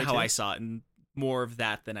 That's kind of how I saw it, and more of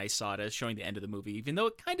that than I saw it as showing the end of the movie, even though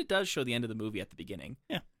it kind of does show the end of the movie at the beginning.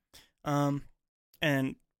 Yeah.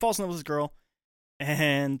 And falls in love with this girl,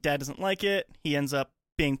 and dad doesn't like it. He ends up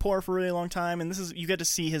being poor for a really long time, and you get to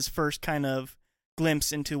see his first kind of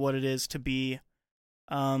glimpse into what it is to be,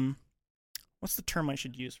 what's the term I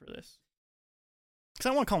should use for this? because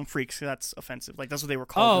I don't want to call them freaks, 'cause that's offensive. Like, that's what they were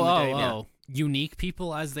called in the day. Oh. Unique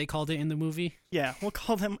people, as they called it in the movie? Yeah, we'll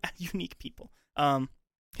call them unique people.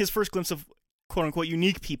 His first glimpse of quote-unquote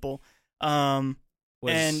unique people, and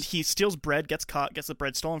he steals bread, gets caught, gets the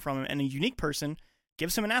bread stolen from him, and a unique person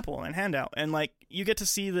gives him an apple and handout. And, like, you get to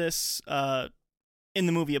see this in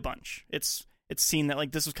the movie a bunch. It's seen that,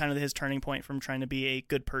 like, this was kind of his turning point from trying to be a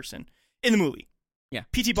good person in the movie. Yeah.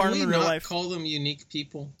 P.T. Barnum Can we in real not life. call them unique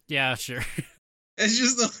people? Yeah, sure. It's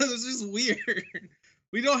just weird.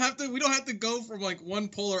 We don't have to go from like one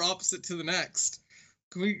polar opposite to the next.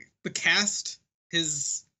 Can the cast,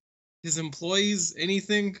 his employees,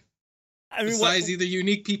 anything besides either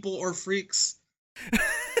unique people or freaks?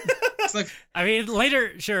 It's like, I mean,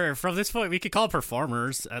 later, sure, from this point, we could call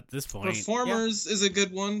performers at this point. performers is a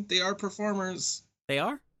good one. They are performers. They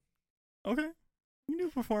are? Okay. You do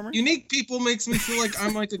performer. Unique people makes me feel like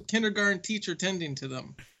I'm like a kindergarten teacher tending to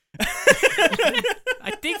them.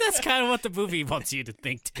 I think that's kind of what the movie wants you to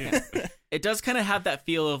think, too. It does kind of have that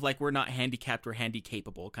feel of like we're not handicapped, we're handy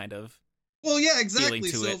capable kind of. Well, yeah, exactly.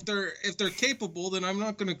 To So it. if they're capable, then I'm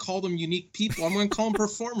not going to call them unique people. I'm going to call them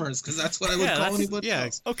performers because that's what I would call anybody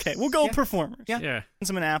else. Okay, we'll go performers. Yeah. Hands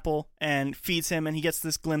him an apple and feeds him, and he gets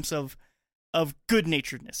this glimpse of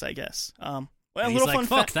good-naturedness, I guess. Well, a And little he's like, fun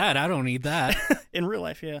fuck fact that, I don't need that. in real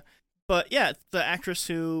life, yeah. But yeah, the actress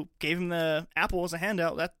who gave him the apple as a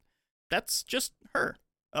handout, that's just her.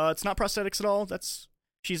 It's not prosthetics at all.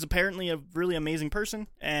 She's apparently a really amazing person,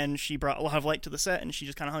 and she brought a lot of light to the set, and she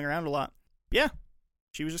just kind of hung around a lot. Yeah,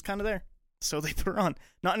 she was just kind of there. So they put her on.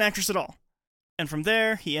 Not an actress at all. And from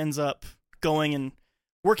there, he ends up going and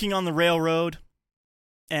working on the railroad,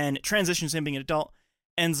 and it transitions him being an adult,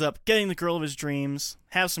 ends up getting the girl of his dreams,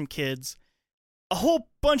 have some kids, a whole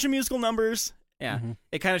bunch of musical numbers. Yeah. Mm-hmm.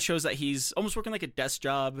 It kind of shows that he's almost working like a desk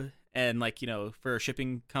job and like, for a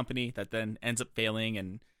shipping company that then ends up failing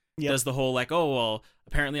and does the whole like, oh, well,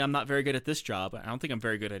 apparently I'm not very good at this job. I don't think I'm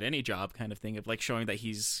very good at any job kind of thing of like showing that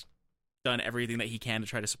he's done everything that he can to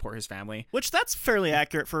try to support his family. Which that's fairly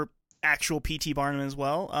accurate for actual P.T. Barnum as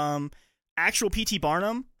well. Actual P.T.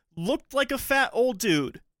 Barnum looked like a fat old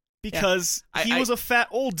dude because he was a fat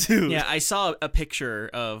old dude. Yeah, I saw a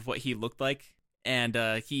picture of what he looked like, and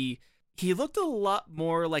he looked a lot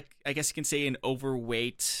more like, I guess you can say, an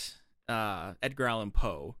overweight Edgar Allan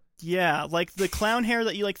Poe. Yeah, like the clown hair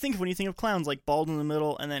that you like think of when you think of clowns, like bald in the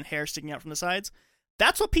middle and then hair sticking out from the sides.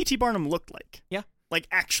 That's what P.T. Barnum looked like. Yeah. Like,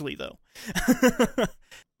 actually, though.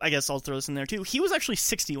 I guess I'll throw this in there, too. He was actually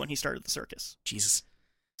 60 when he started the circus. Jesus.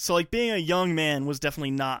 So, like, being a young man was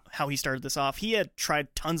definitely not how he started this off. He had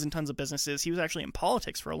tried tons and tons of businesses. He was actually in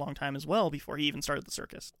politics for a long time as well before he even started the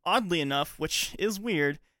circus. Oddly enough, which is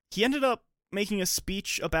weird, he ended up making a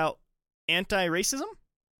speech about anti-racism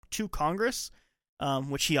to Congress,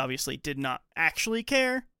 which he obviously did not actually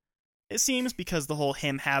care, it seems, because the whole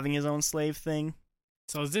him having his own slave thing.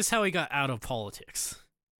 So is this how he got out of politics?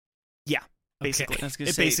 Yeah, basically. Okay.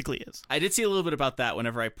 It basically is. I did see a little bit about that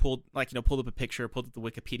whenever I pulled up a picture, pulled up the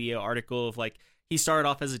Wikipedia article of like he started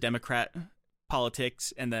off as a Democrat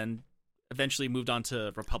politics and then eventually moved on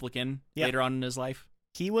to Republican later on in his life.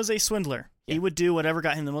 He was a swindler. Yeah. He would do whatever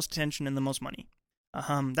got him the most attention and the most money.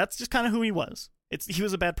 That's just kind of who he was. He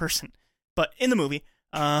was a bad person. But in the movie,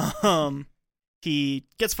 he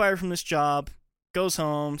gets fired from this job, goes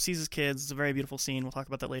home, sees his kids. It's a very beautiful scene. We'll talk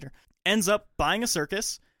about that later. Ends up buying a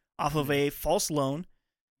circus off of a false loan.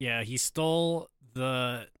 Yeah, he stole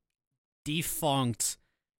the defunct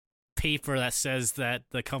paper that says that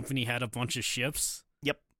the company had a bunch of ships.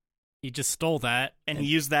 Yep. He just stole that. And he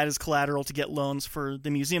used that as collateral to get loans for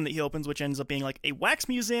the museum that he opens, which ends up being like a wax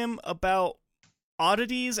museum about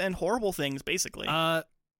oddities and horrible things, basically.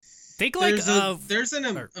 Think like there's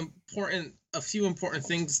a few important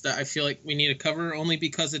things that I feel like we need to cover, only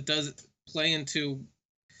because it does play into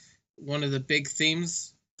one of the big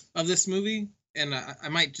themes of this movie. And I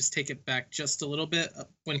might just take it back just a little bit.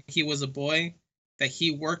 When he was a boy, that he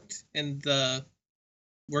worked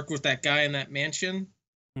with that guy in that mansion,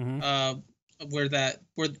 where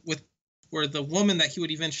the woman that he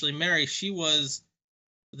would eventually marry, she was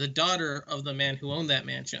the daughter of the man who owned that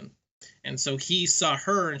mansion. And so he saw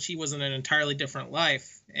her, and she was in an entirely different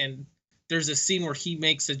life. And there's a scene where he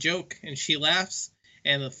makes a joke, and she laughs,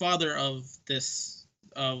 and the father of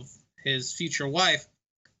his future wife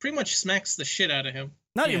pretty much smacks the shit out of him.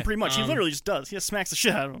 Not even pretty much. He literally just does. He just smacks the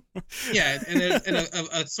shit out of him. Yeah, and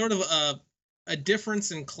a sort of a difference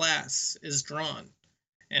in class is drawn.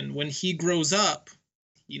 And when he grows up,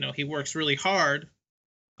 he works really hard,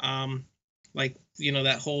 like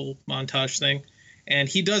that whole montage thing. And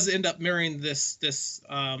he does end up marrying this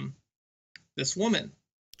woman,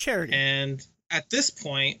 Charity. and at this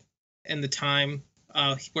point in the time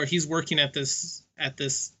where he's working at this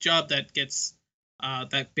job that gets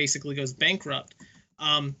that basically goes bankrupt,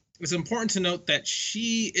 it's important to note that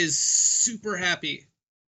she is super happy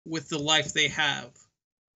with the life they have,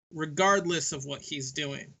 regardless of what he's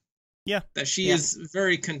doing. Yeah. That she is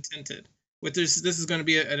very contented with this. This is going to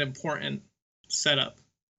be an important setup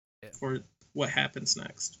for what happens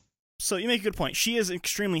next. So you make a good point. She is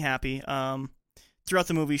extremely happy. Throughout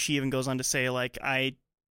the movie, she even goes on to say, like, I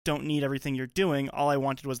don't need everything you're doing. All I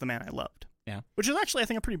wanted was the man I loved. Yeah. Which is actually, I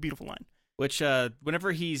think, a pretty beautiful line. Which,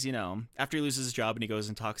 whenever he's, after he loses his job and he goes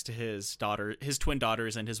and talks to his twin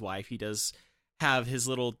daughters and his wife, he does have his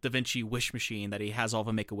little Da Vinci wish machine that he has all of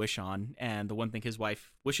them make a wish on. And the one thing his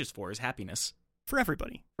wife wishes for is happiness. For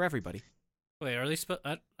everybody. For everybody. Wait, are they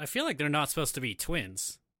I feel like they're not supposed to be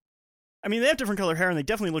twins. I mean, they have different color hair, and they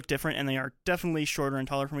definitely look different, and they are definitely shorter and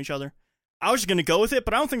taller from each other. I was just going to go with it,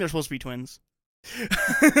 but I don't think they're supposed to be twins.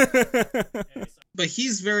 But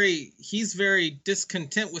he's very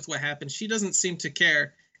discontent with what happened. She doesn't seem to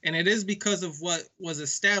care, and it is because of what was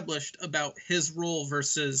established about his role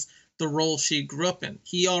versus the role she grew up in.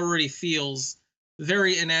 He already feels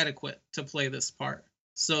very inadequate to play this part.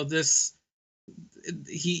 So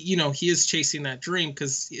he is chasing that dream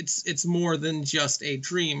because it's more than just a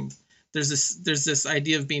dream. There's this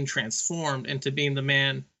idea of being transformed into being the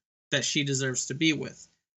man that she deserves to be with,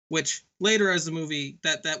 which later as the movie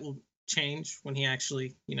that will change when he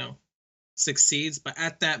actually, succeeds. But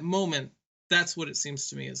at that moment, that's what it seems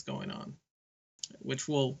to me is going on, which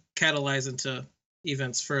will catalyze into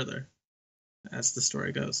events further as the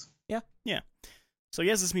story goes. Yeah. So he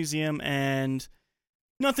has this museum and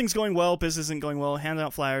nothing's going well. Business isn't going well. Handing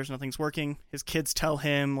out flyers, nothing's working. His kids tell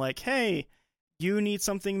him, like, hey, you need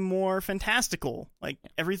something more fantastical. Like,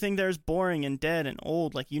 everything there is boring and dead and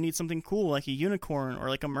old. Like, you need something cool, like a unicorn or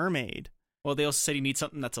like a mermaid. Well, they also said he needs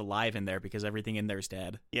something that's alive in there because everything in there is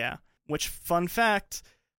dead. Yeah. Which, fun fact,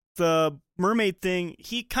 the mermaid thing,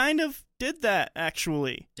 he kind of did that,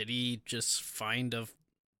 actually. Did he just find a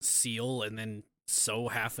seal and then sew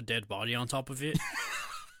half a dead body on top of it?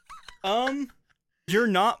 You're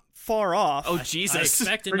not far off. Oh, Jesus. I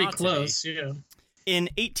expected Pretty not close, to be. yeah. In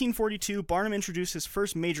 1842, Barnum introduced his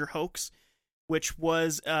first major hoax, which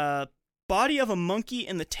was a body of a monkey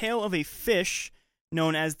and the tail of a fish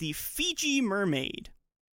known as the Fiji mermaid.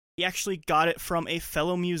 He actually got it from a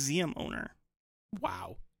fellow museum owner.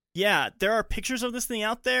 Wow. Yeah, there are pictures of this thing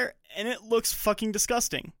out there, and it looks fucking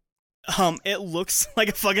disgusting. It looks like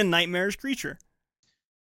a fucking nightmarish creature.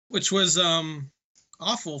 Which was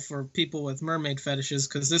awful for people with mermaid fetishes,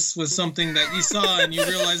 because this was something that you saw and you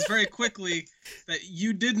realized very quickly that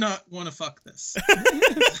you did not want to fuck this.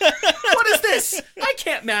 What is this? I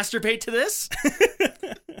can't masturbate to this.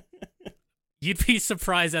 You'd be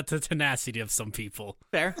surprised at the tenacity of some people.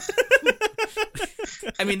 Fair.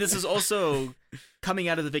 I mean, this is also coming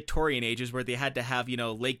out of the Victorian ages where they had to have,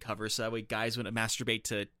 leg covers so that way guys wouldn't masturbate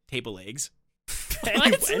to table legs.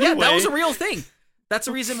 Anyway, Yeah, that was a real thing. That's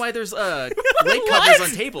the reason why there's leg covers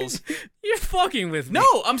on tables. You're fucking with me.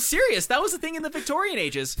 No, I'm serious. That was a thing in the Victorian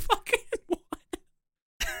ages. Fucking what?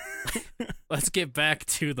 Let's get back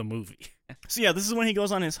to the movie. So yeah, this is when he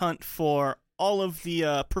goes on his hunt for all of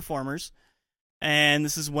the performers. And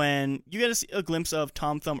this is when you get a glimpse of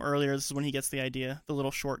Tom Thumb earlier. This is when he gets the idea, the little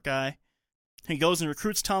short guy. He goes and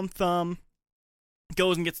recruits Tom Thumb,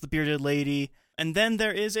 goes and gets the bearded lady, and then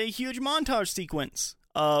there is a huge montage sequence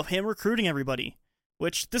of him recruiting everybody.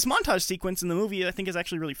 Which, this montage sequence in the movie, I think, is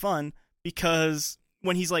actually really fun, because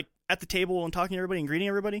when he's, like, at the table and talking to everybody and greeting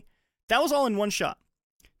everybody, that was all in one shot.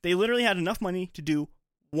 They literally had enough money to do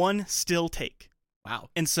one still take. Wow.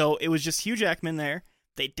 And so it was just Hugh Jackman there.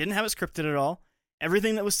 They didn't have it scripted at all.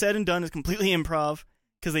 Everything that was said and done is completely improv,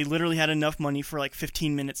 because they literally had enough money for, like,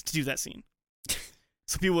 15 minutes to do that scene.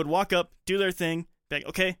 So people would walk up, do their thing, be like,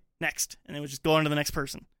 okay, next, and they would just go on to the next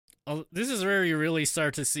person. Oh, this is where you really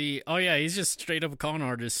start to see, oh yeah, he's just straight up a con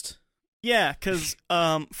artist. Yeah, because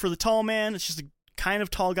for the tall man, it's just a kind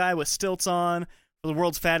of tall guy with stilts on. For the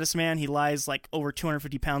world's fattest man, he lies like over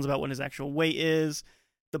 250 pounds about what his actual weight is.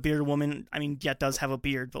 The bearded woman, I mean, yeah, does have a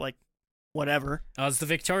beard, but like, whatever. Oh, it's the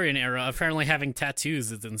Victorian era. Apparently having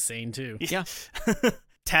tattoos is insane too. Yeah.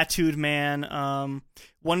 Tattooed man.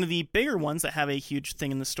 One of the bigger ones that have a huge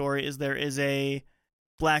thing in the story is there is a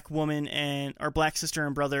black woman or black sister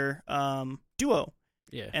and brother duo.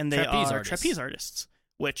 Yeah. And they are trapeze artists,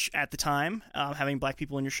 which at the time, having black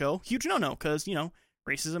people in your show, huge no-no, because,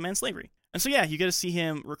 racism and slavery. And so, yeah, you get to see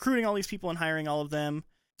him recruiting all these people and hiring all of them.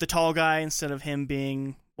 The tall guy, instead of him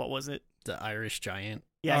being, what was it? The Irish giant.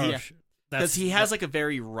 Yeah. Because he has like a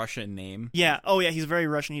very Russian name. Yeah. Oh, yeah, he's very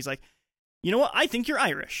Russian. He's like, you know what? I think you're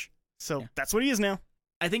Irish. So that's what he is now.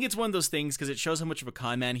 I think it's one of those things because it shows how much of a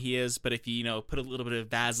con man he is, but if you, put a little bit of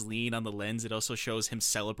Vaseline on the lens, it also shows him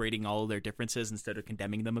celebrating all of their differences instead of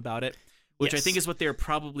condemning them about it, which I think is what they're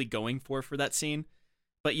probably going for that scene.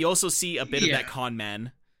 But you also see a bit of that con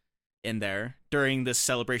man in there during this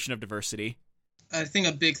celebration of diversity. I think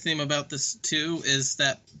a big theme about this, too, is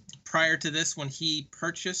that prior to this, when he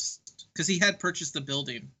purchased, because he had purchased the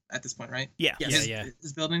building at this point, right? Yeah. Yes.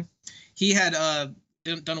 His building. He had done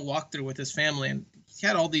a walkthrough with his family, and he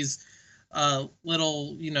had all these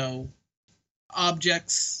little,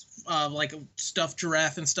 objects, like a stuffed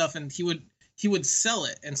giraffe and stuff, and he would sell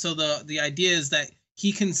it. And so the idea is that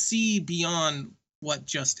he can see beyond what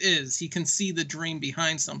just is. He can see the dream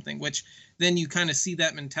behind something, which then you kind of see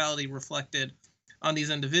that mentality reflected on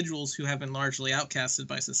these individuals who have been largely outcasted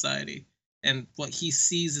by society. And what he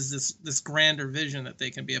sees is this grander vision that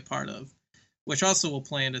they can be a part of, which also will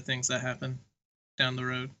play into things that happen down the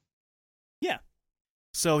road. Yeah.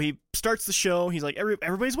 So he starts the show. He's like,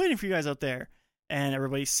 everybody's waiting for you guys out there. And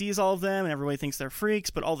everybody sees all of them, and everybody thinks they're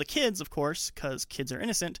freaks. But all the kids, of course, because kids are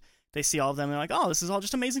innocent, they see all of them, and they're like, oh, this is all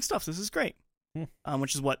just amazing stuff. This is great.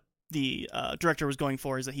 Which is what the director was going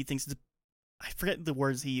for, is that he thinks it's, I forget the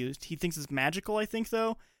words he used. He thinks it's magical, I think,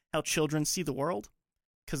 though, how children see the world.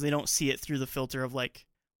 Because they don't see it through the filter of, like,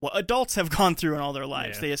 what adults have gone through in all their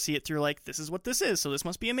lives. Yeah. They just see it through, like, this is what this is, so this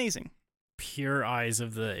must be amazing. Pure eyes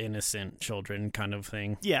of the innocent children kind of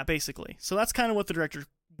thing. Yeah, basically. So that's kind of what the director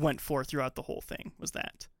went for throughout the whole thing, was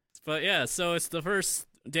that. But yeah, so it's the first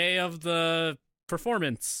day of the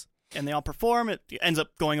performance. And they all perform. It ends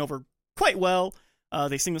up going over quite well.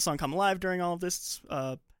 They sing the song Come Alive during all of this.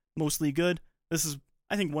 Mostly good. This is,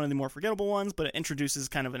 I think, one of the more forgettable ones, but it introduces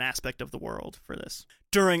kind of an aspect of the world for this.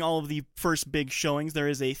 During all of the first big showings, there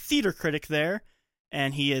is a theater critic there,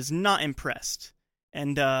 and he is not impressed.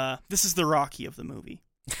 And this is the Rocky of the movie.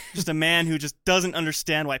 Just a man who just doesn't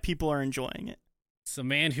understand why people are enjoying it. It's a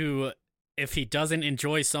man who, if he doesn't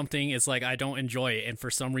enjoy something, it's like, I don't enjoy it, and for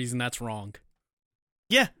some reason that's wrong.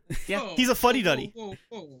 Yeah. Whoa, he's a fuddy-duddy. Whoa.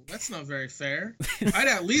 That's not very fair. I'd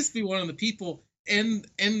at least be one of the people in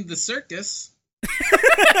the circus.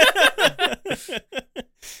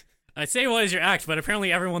 I say, what is your act? But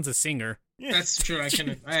apparently everyone's a singer. Yeah. That's true. I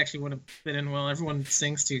actually would have fit in well. Everyone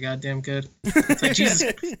sings too goddamn good. It's like,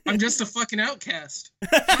 Jesus, I'm just a fucking outcast.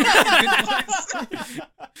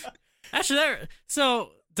 Actually,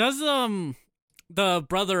 so does the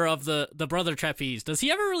brother of the brother trapeze, does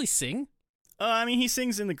he ever really sing? I mean, he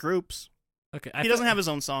sings in the groups. Okay, he doesn't have his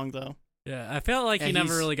own song though. Yeah, I felt like he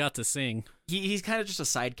never really got to sing. He's kind of just a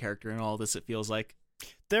side character in all this, it feels like.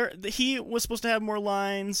 He was supposed to have more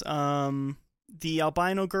lines. The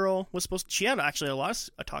albino girl was she had actually a lot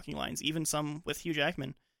of talking lines, even some with Hugh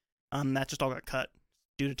Jackman. That just all got cut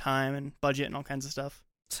due to time and budget and all kinds of stuff.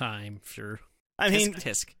 Time, sure. I mean,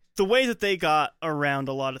 tisk. The way that they got around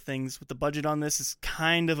a lot of things with the budget on this is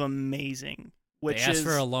kind of amazing. They asked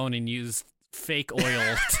for a loan and used fake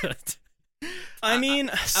oil. I mean,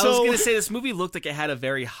 I was going to say, this movie looked like it had a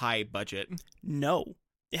very high budget. No.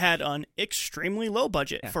 It had an extremely low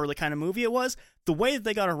budget for the kind of movie it was. The way that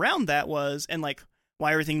they got around that was, and like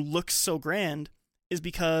why everything looks so grand, is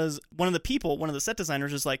because one of the set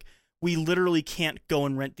designers is like, we literally can't go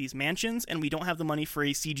and rent these mansions, and we don't have the money for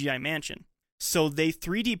a CGI mansion. So they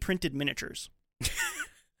 3D printed miniatures.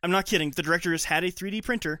 I'm not kidding. The director just had a 3D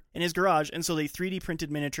printer in his garage, and so they 3D printed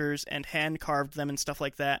miniatures and hand carved them and stuff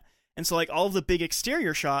like that. And so like all of the big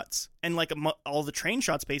exterior shots and like all the train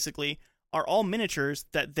shots basically are all miniatures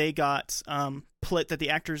that they got that the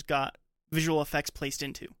actors got visual effects placed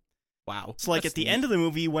into. Wow. So like at the end of the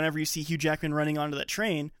movie, whenever you see Hugh Jackman running onto that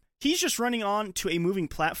train, he's just running on to a moving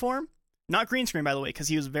platform. Not green screen, by the way, because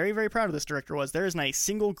he was very, very proud of this director was. There is not a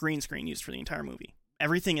single green screen used for the entire movie.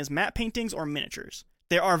 Everything is matte paintings or miniatures.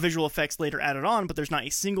 There are visual effects later added on, but there's not a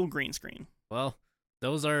single green screen. Well,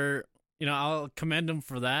 those are, I'll commend him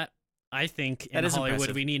for that. I think in Hollywood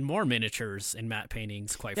impressive. We need more miniatures and matte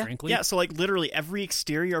paintings, quite frankly. Yeah, so like literally every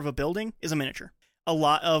exterior of a building is a miniature. A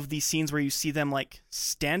lot of the scenes where you see them like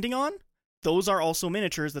standing on, those are also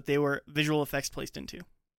miniatures that they were visual effects placed into.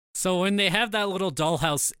 So when they have that little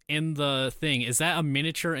dollhouse in the thing, is that a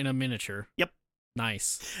miniature in a miniature? Yep.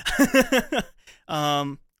 Nice.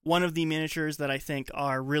 One of the miniatures that I think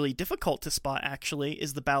are really difficult to spot actually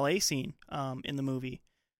is the ballet scene in the movie.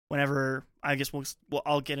 Whenever, I guess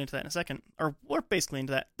I'll get into that in a second, or we're basically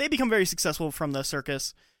into that. They become very successful from the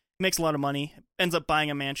circus, makes a lot of money, ends up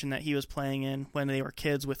buying a mansion that he was playing in when they were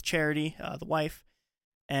kids with Charity, the wife,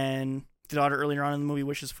 and the daughter earlier on in the movie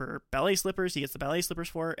wishes for ballet slippers. He gets the ballet slippers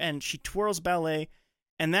for her, and she twirls ballet,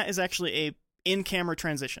 and that is actually a in-camera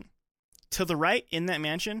transition. to the right in that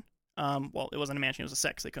mansion, well, it wasn't a mansion, it was a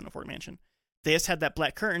set 'cause they couldn't afford a mansion. They just had that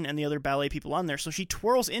black curtain and the other ballet people on there. So she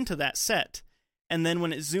twirls into that set. And then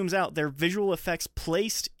when it zooms out, they're visual effects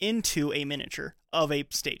placed into a miniature of a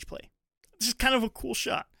stage play. It's just kind of a cool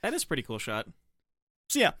shot. That is a pretty cool shot.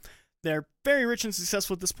 So yeah, they're very rich and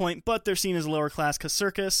successful at this point, but they're seen as lower class because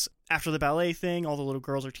circus, after the ballet thing, all the little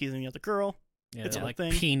girls are teasing the other girl. Yeah, It's a like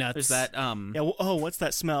thing. peanuts. There's that, Yeah, well, what's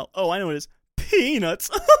that smell? Oh, I know what it is. Peanuts.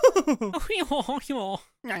 That's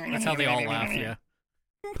how they all laugh, yeah.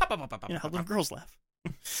 You know how little girls laugh.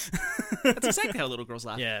 That's exactly how little girls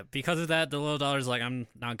laugh. Yeah, because of that, the little daughter's like, I'm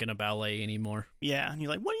not going to ballet anymore. Yeah, and you're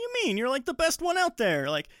like, what do you mean? You're like the best one out there.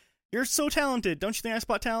 Like, you're so talented. Don't you think I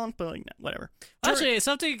spot talent? But like, whatever. Actually,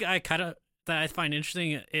 something that I find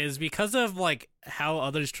interesting is because of like how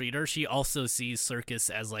others treat her, she also sees circus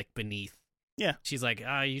as like beneath. Yeah. She's like,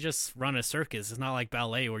 you just run a circus. It's not like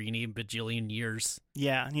ballet where you need a bajillion years.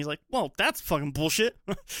 Yeah, and he's like, well, that's fucking bullshit.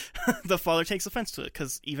 The father takes offense to it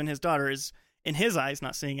because even his daughter is, in his eyes,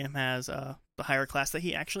 not seeing him as the higher class that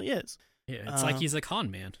he actually is. Yeah, it's like he's a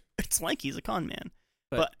con man. It's like he's a con man.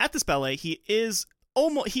 But at this ballet, he is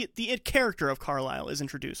the character of Carlisle is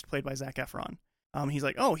introduced, played by Zac Efron. He's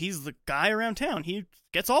like, oh, he's the guy around town. He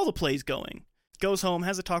gets all the plays going. Goes home,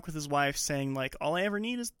 has a talk with his wife, saying like, all I ever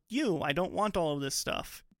need is you. I don't want all of this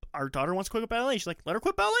stuff. Our daughter wants to quit ballet. She's like, let her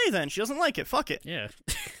quit ballet then. She doesn't like it. Fuck it. Yeah.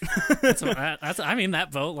 That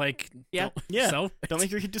vote, like, yeah. So don't make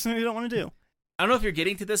your kid do something you don't want to do. I don't know if you're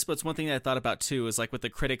getting to this, but it's one thing that I thought about too, is like with the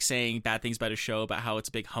critics saying bad things about a show, about how it's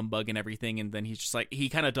a big humbug and everything, and then he's just like, he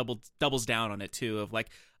kind of doubles down on it too, of like,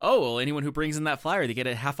 oh, well, anyone who brings in that flyer, they get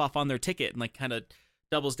a half off on their ticket, and like kind of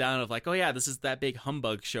doubles down of like, oh yeah, this is that big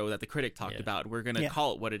humbug show that the critic talked about. We're going to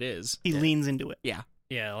call it what it is. He leans into it. Yeah.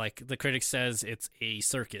 Yeah, like the critic says it's a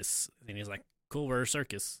circus. And he's like, cool, we're a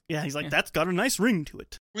circus. Yeah, he's like, that's got a nice ring to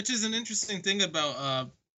it. Which is an interesting thing about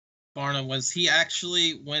Barnum was he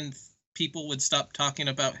actually, when people would stop talking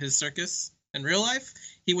about his circus in real life,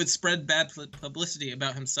 he would spread bad publicity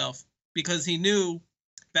about himself because he knew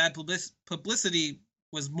bad publicity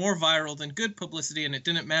was more viral than good publicity, and it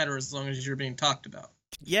didn't matter as long as you're being talked about.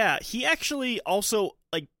 Yeah, he actually also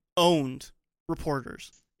like owned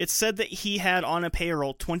reporters. It's said that he had on a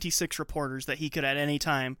payroll 26 reporters that he could at any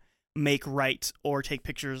time make write or take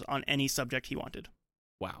pictures on any subject he wanted.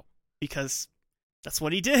 Wow. Because that's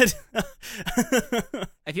what he did.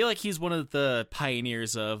 I feel like he's one of the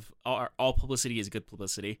pioneers of all publicity is good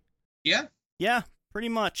publicity. Yeah. Yeah, pretty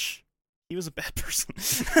much. He was a bad person.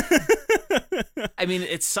 I mean,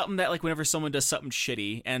 it's something that like whenever someone does something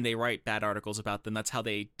shitty and they write bad articles about them, that's how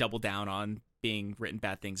they double down on being written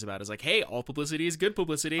bad things about. It's like, hey, all publicity is good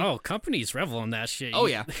publicity. Oh, companies revel in that shit. Oh,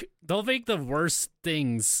 yeah. They'll make the worst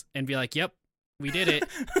things and be like, yep, we did it.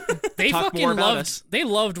 They Talk fucking more about loved. us. They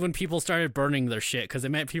loved when people started burning their shit because it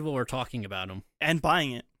meant people were talking about them And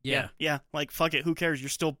buying it. Yeah. Yeah, like fuck it, who cares?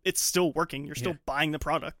 It's still working. You're still buying the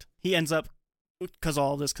product. He ends up, because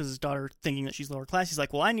all this, because his daughter thinking that she's lower class, he's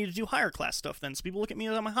like, well, I need to do higher class stuff then, so people look at me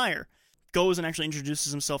as I'm higher. Goes and actually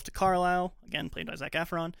introduces himself to Carlisle, again played by Zac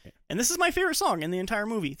Efron, and this is my favorite song in the entire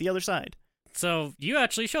movie, The Other Side. So you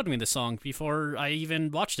actually showed me the song before I even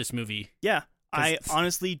watched this movie. Yeah, I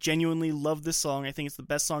honestly, genuinely love this song. I think it's the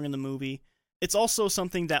best song in the movie. It's also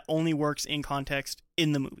something that only works in context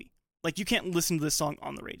in the movie. Like, you can't listen to this song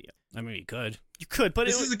on the radio. I mean, you could. You could, but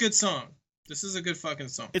this is a good song. This is a good fucking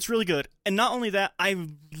song. It's really good. And not only that, I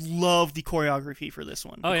love the choreography for this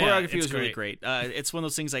one. The choreography was really great. It's one of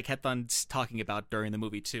those things I kept on talking about during the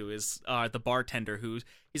movie, too, is the bartender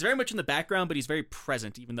he's very much in the background, but he's very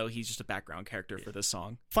present, even though he's just a background character for this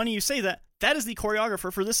song. Funny you say that. That is the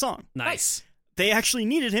choreographer for this song. Nice. They actually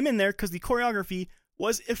needed him in there because the choreography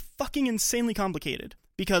was fucking insanely complicated.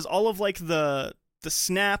 Because all of, like, the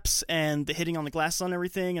snaps and the hitting on the glasses on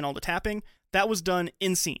everything and all the tapping, that was done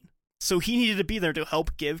in scene. So he needed to be there to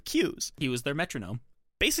help give cues. He was their metronome.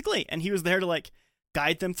 Basically. And he was there to, like,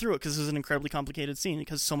 guide them through it because this is an incredibly complicated scene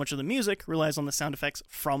because so much of the music relies on the sound effects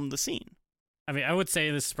from the scene. I mean, I would say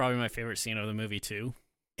this is probably my favorite scene of the movie, too.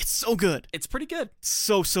 It's so good. It's pretty good.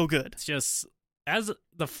 So good. It's just, as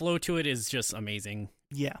the flow to it is just amazing.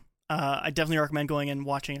 Yeah. I definitely recommend going and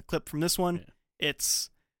watching a clip from this one. Yeah. It's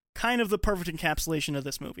kind of the perfect encapsulation of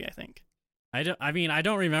this movie, I think. I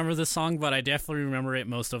don't remember the song, but I definitely remember it.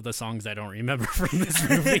 Most of the songs I don't remember from this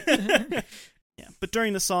movie. Yeah, but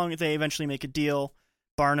during the song, they eventually make a deal.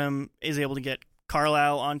 Barnum is able to get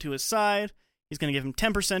Carlisle onto his side. He's going to give him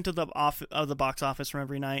 10% of the box office from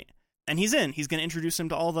every night. And he's in. He's going to introduce him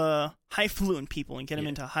to all the highfalutin people and get him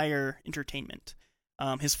into higher entertainment.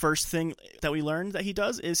 His first thing that we learned that he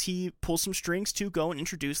does is he pulls some strings to go and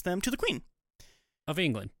introduce them to the Queen. Of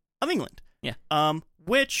England. of England. Yeah.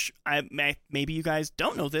 Which maybe you guys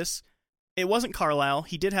don't know this. It wasn't Carlisle.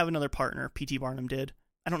 He did have another partner. P.T. Barnum did.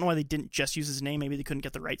 I don't know why they didn't just use his name. Maybe they couldn't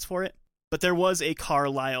get the rights for it. But there was a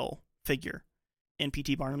Carlisle figure in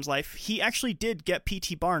P.T. Barnum's life. He actually did get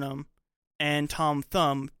P.T. Barnum and Tom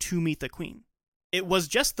Thumb to meet the Queen. It was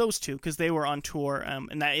just those two because they were on tour,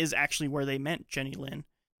 and that is actually where they met Jenny Lynn.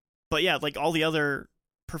 But yeah, like all the other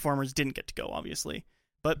performers didn't get to go, obviously.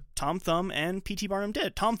 But Tom Thumb and P.T. Barnum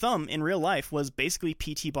did. Tom Thumb, in real life, was basically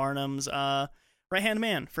P.T. Barnum's right-hand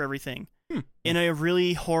man for everything. In a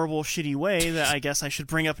really horrible, shitty way that I guess I should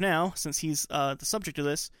bring up now, since he's the subject of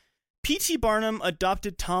this. P.T. Barnum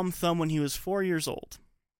adopted Tom Thumb when he was 4 years old.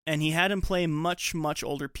 And he had him play much, much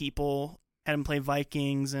older people, had him play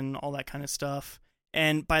Vikings and all that kind of stuff.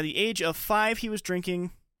 And by the age of 5, he was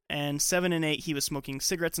drinking, and 7 and 8, he was smoking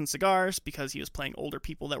cigarettes and cigars because he was playing older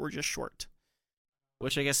people that were just short.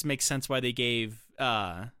 Which I guess makes sense why they gave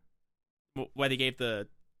this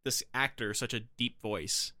actor such a deep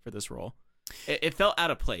voice for this role. It felt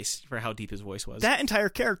out of place for how deep his voice was. That entire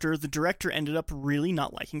character, the director ended up really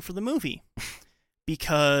not liking for the movie.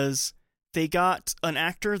 Because they got an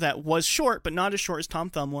actor that was short, but not as short as Tom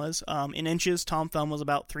Thumb was. In inches, Tom Thumb was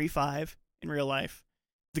about 3'5" in real life.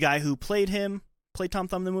 The guy who played Tom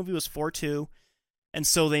Thumb in the movie, was 4'2". And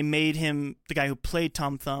so they made him, the guy who played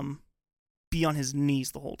Tom Thumb, be on his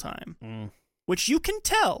knees the whole time. Which you can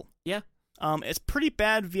tell. Yeah. It's pretty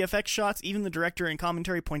bad VFX shots. Even the director in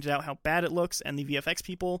commentary pointed out how bad it looks, and the VFX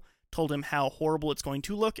people told him how horrible it's going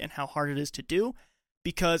to look and how hard it is to do,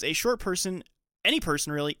 because a short person, any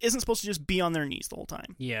person really, isn't supposed to just be on their knees the whole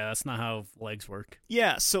time. Yeah, that's not how legs work.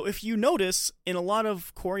 Yeah, so if you notice, in a lot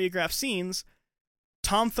of choreographed scenes,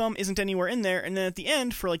 Tom Thumb isn't anywhere in there, and then at the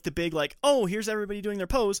end, for like the big, like, oh, here's everybody doing their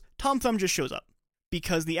pose, Tom Thumb just shows up.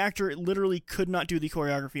 Because the actor literally could not do the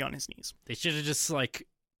choreography on his knees. They should have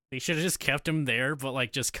just kept him there, but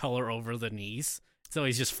like just color over the knees, so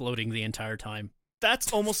he's just floating the entire time.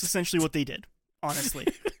 That's almost essentially what they did, honestly.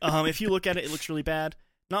 If you look at it, it looks really bad.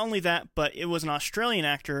 Not only that, but it was an Australian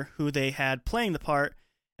actor who they had playing the part,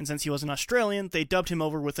 and since he was an Australian, they dubbed him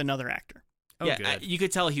over with another actor. Oh, yeah, good. you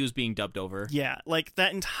could tell he was being dubbed over. Yeah, like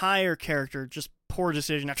that entire character, just poor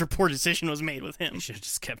decision after poor decision was made with him. They should have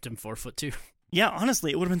just kept him 4'2". Yeah,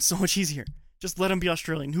 honestly, it would have been so much easier. Just let him be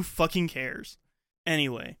Australian. Who fucking cares?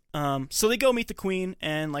 Anyway, so they go meet the Queen,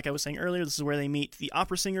 and like I was saying earlier, this is where they meet the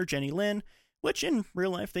opera singer Jenny Lynn, which in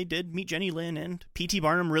real life they did meet Jenny Lynn, and P.T.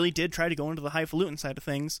 Barnum really did try to go into the highfalutin side of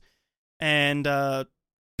things and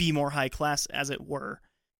be more high class, as it were.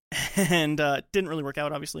 And didn't really work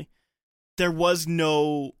out, obviously. There was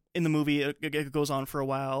no, in the movie, it goes on for a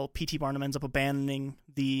while, P.T. Barnum ends up abandoning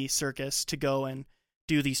the circus to go and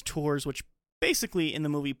do these tours, which basically in the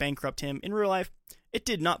movie bankrupt him. In real life, it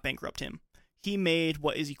did not bankrupt him. He made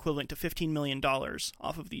what is equivalent to $15 million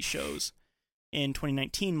off of these shows in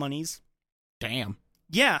 2019 monies. Damn.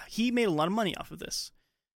 Yeah, he made a lot of money off of this.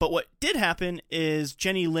 But what did happen is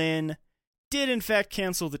Jenny Lynn did in fact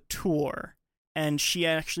cancel the tour, and she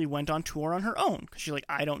actually went on tour on her own, because she's like,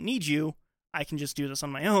 I don't need you, I can just do this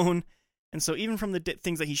on my own. And so even from the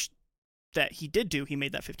things that he did do, he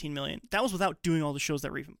made that $15 million. That was without doing all the shows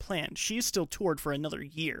that were even planned. She still toured for another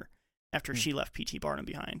year after she left P.T. Barnum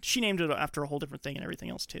behind. She named it after a whole different thing and everything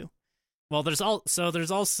else too. Well, there's also what's the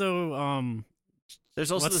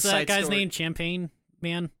the that guy's story. name? Champagne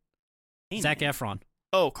Man? Zac Efron.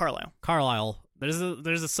 Oh, Carlisle. Carlisle. There's a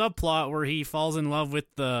subplot where he falls in love with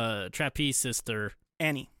the trapeze sister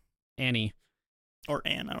Annie. Or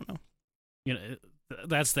Anne, I don't know. You know,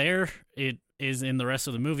 that's there. It is in the rest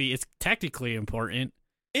of the movie. It's technically important.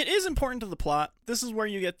 It is important to the plot. This is where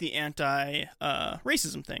you get the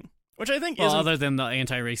anti-racism thing, which I think Well, is other than the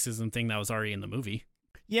anti-racism thing that was already in the movie.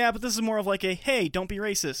 Yeah, but this is more of like a, hey, don't be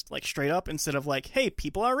racist, like straight up, instead of like, hey,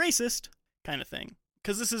 people are racist kind of thing.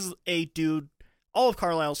 Because this is a dude, all of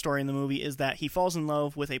Carlisle's story in the movie is that he falls in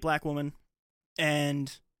love with a black woman,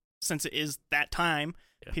 and since it is that time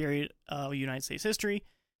period of United States history,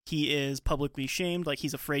 he is publicly shamed, like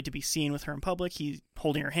he's afraid to be seen with her in public. He's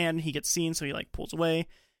holding her hand, and he gets seen, so he like pulls away.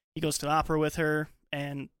 He goes to the opera with her,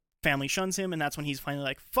 and family shuns him, and that's when he's finally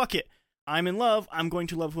like, fuck it, I'm in love, I'm going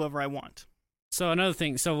to love whoever I want. So another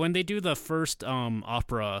thing, so when they do the first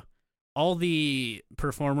opera, all the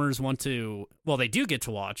performers they do get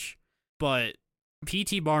to watch, but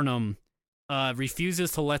P.T. Barnum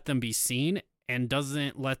refuses to let them be seen and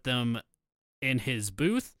doesn't let them in his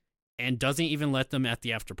booth and doesn't even let them at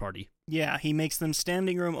the after party. Yeah, he makes them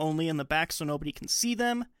standing room only in the back so nobody can see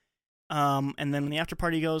them. And then when the after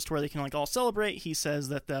party goes to where they can like all celebrate, he says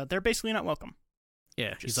that they're basically not welcome.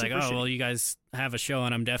 Yeah, Just he's like, super oh, shitty. well, you guys have a show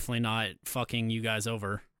and I'm definitely not fucking you guys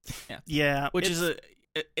over. Yeah, Which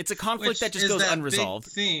it's a conflict Which that just is goes that unresolved.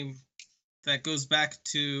 big theme that goes back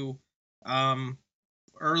to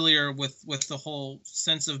earlier with the whole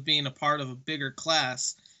sense of being a part of a bigger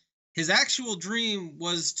class. His actual dream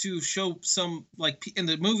was to show some, like in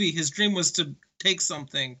the movie, his dream was to take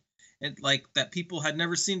something and like that people had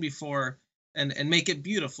never seen before and make it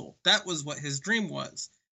beautiful. That was what his dream was.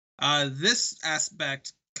 This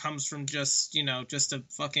aspect comes from just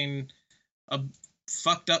a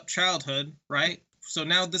fucked up childhood, right? So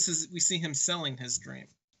now we see him selling his dream,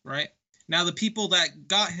 right? Now the people that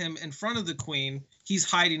got him in front of the queen, he's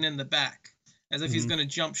hiding in the back as if he's going to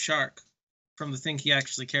jump shark from the thing he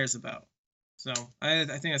actually cares about. So I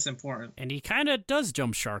think that's important. And he kind of does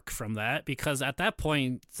jump shark from that, because at that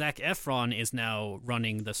point, Zac Efron is now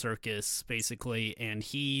running the circus, basically, and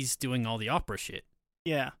he's doing all the opera shit.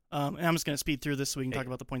 Yeah, and I'm just going to speed through this so we can talk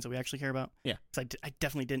about the points that we actually care about. Yeah. Because I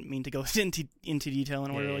definitely didn't mean to go into detail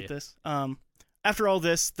in order like Yeah. this. After all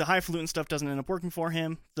this, the highfalutin stuff doesn't end up working for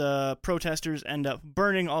him. The protesters end up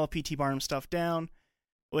burning all of P.T. Barnum's stuff down,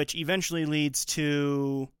 which eventually leads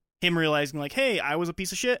to him realizing, like, hey, I was a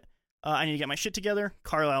piece of shit. I need to get my shit together.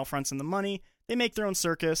 Carlisle fronts in the money. They make their own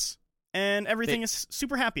circus, and everything is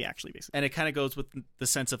super happy, actually, basically. And it kind of goes with the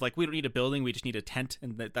sense of, like, we don't need a building, we just need a tent.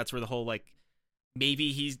 And that's where the whole, like,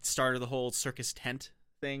 maybe he started the whole circus tent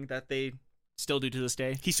thing that they still do to this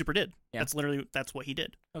day. He super did. Yeah. That's what he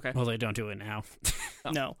did. Okay. Well, they don't do it now. Oh.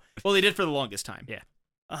 No. Well, they did for the longest time. Yeah.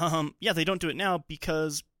 Yeah, they don't do it now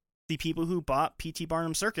because the people who bought P.T.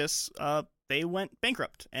 Barnum Circus, they went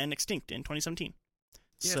bankrupt and extinct in 2017.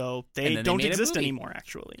 Yeah. So And they then don't made a exist movie. anymore,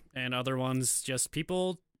 actually. And other ones,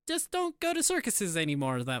 people just don't go to circuses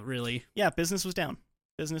anymore, that really. Yeah, business was down.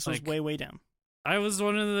 Business was Like- way, way down. I was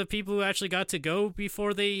one of the people who actually got to go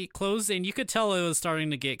before they closed, and you could tell it was starting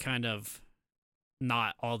to get kind of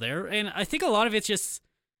not all there. And I think a lot of it's just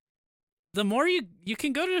the more you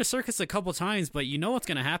can go to the circus a couple times, but you know what's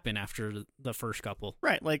going to happen after the first couple.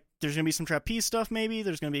 Right, like, there's going to be some trapeze stuff, maybe.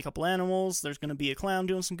 There's going to be a couple animals. There's going to be a clown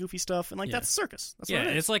doing some goofy stuff. And, like, Yeah. that's a circus. That's Yeah, what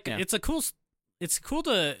it is. it's like Yeah. it's a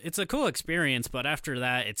cool experience, but after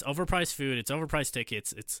that, it's overpriced food, it's overpriced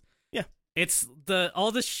tickets, it's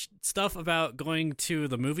all this stuff about going to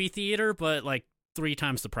the movie theater, but like 3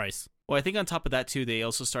 times the price. Well, I think on top of that, too, they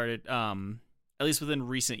also started, at least within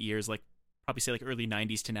recent years, like, probably say, like, early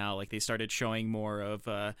 90s to now, like, they started showing more of,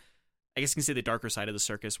 I guess you can say the darker side of the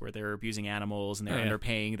circus, where they're abusing animals and they're Oh, yeah.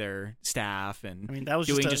 underpaying their staff and I mean, that was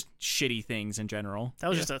doing just shitty things in general.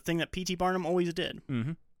 just a thing that P.T. Barnum always did.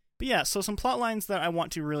 Mm-hmm. But yeah, so some plot lines that I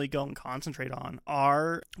want to really go and concentrate on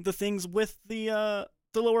are the things with the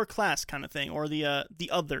lower class kind of thing, or the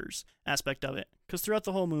others aspect of it. Because throughout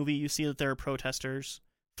the whole movie, you see that there are protesters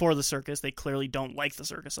for the circus. They clearly don't like the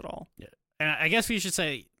circus at all. And I guess we should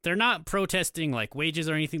say they're not protesting like wages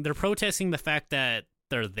or anything. They're protesting the fact that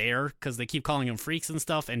they're there because they keep calling them freaks and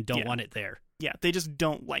stuff and don't Yeah. want it there. Yeah, they just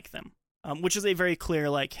don't like them, which is a very clear,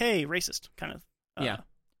 like, hey, racist kind of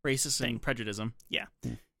Racist thing. and prejudice.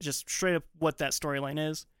 just straight up what that storyline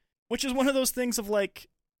is, which is one of those things of, like,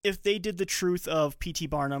 if they did the truth of P.T.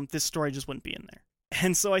 Barnum, this story just wouldn't be in there.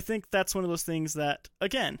 And so I think that's one of those things that,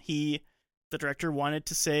 again, the director wanted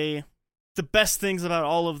to say the best things about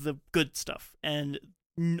all of the good stuff and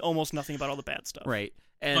almost nothing about all the bad stuff. Right.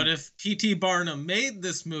 And But if P.T. Barnum made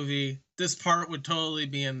this movie, this part would totally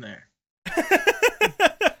be in there.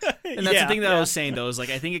 And that's the thing that I was saying, though, is, like,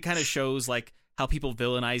 I think it kind of shows, like, how people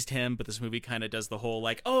villainized him, but this movie kind of does the whole,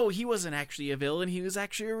 like, oh, he wasn't actually a villain, he was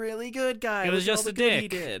actually a really good guy. He was Look at all just the a good he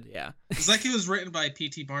dick. did. Yeah. It's like he was written by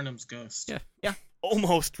P.T. Barnum's ghost. Yeah.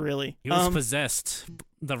 Almost, really. He was possessed.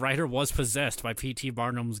 The writer was possessed by P.T.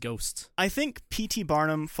 Barnum's ghost. I think P.T.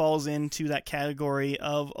 Barnum falls into that category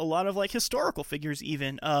of a lot of, like, historical figures,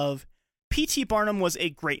 even, of P.T. Barnum was a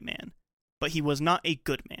great man, but he was not a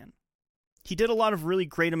good man. He did a lot of really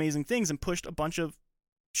great, amazing things and pushed a bunch of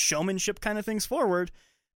showmanship kind of things forward,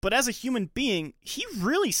 but as a human being, he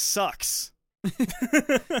really sucks.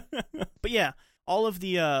 But yeah, all of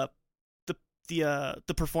the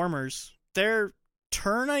performers, their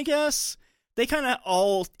turn, I guess, they kind of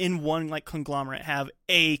all in one, like, conglomerate have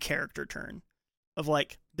a character turn of,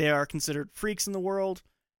 like, they are considered freaks in the world,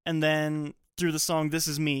 and then through the song This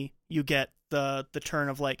Is Me, you get the turn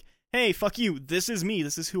of, like, hey, fuck you, this is me,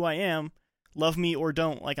 this is who I am, love me or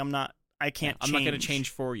don't, like, I'm not change. I'm not going to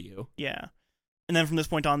change for you. Yeah. And then from this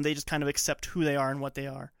point on, they just kind of accept who they are and what they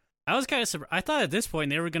are. I was kind of surprised. I thought at this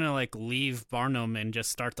point they were going to like leave Barnum and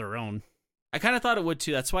just start their own. I kind of thought it would,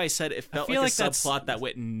 too. That's why I said it felt like feel a like that's- subplot that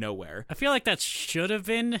went nowhere. I feel like that should have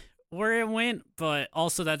been where it went, but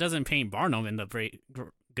also that doesn't paint Barnum in the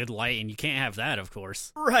good light, and you can't have that, of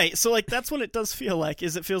course. Right. So like that's what it does feel like.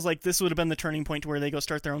 Is it feels like this would have been the turning point to where they go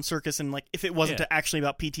start their own circus, and like if it wasn't actually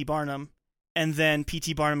about P.T. Barnum, and then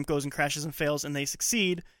P.T. Barnum goes and crashes and fails, and they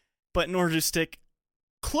succeed, but in order to stick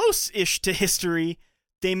close-ish to history,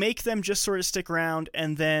 they make them just sort of stick around,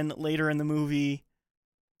 and then later in the movie,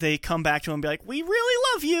 they come back to him and be like, "We really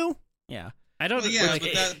love you." Yeah. I don't. Well, yeah, like,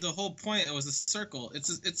 but the whole point, it was a circle.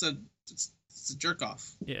 It's a jerk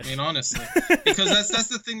off. Yeah. I mean, honestly, because that's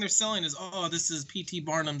the thing they're selling is, oh, this is P.T.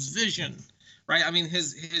 Barnum's vision, right? I mean,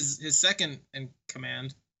 his second in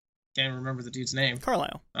command, can't even remember the dude's name.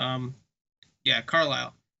 Carlisle. Yeah,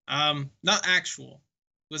 Carlisle. Not actual.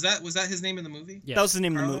 Was that his name in the movie? Yes. That was the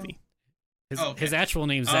name of the Carlisle? movie. His actual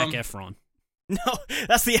name's Zac Efron. No,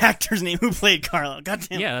 that's the actor's name who played Carlisle.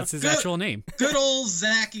 Goddamn. Yeah, that's his actual name. Good old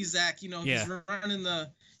Zach. You know, Yeah.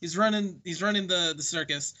 he's running the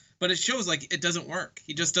circus, but it shows like it doesn't work.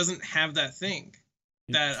 He just doesn't have that thing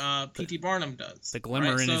that P.T. Barnum does. The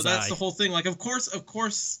glimmer in so his that's eye. the whole thing. Like, of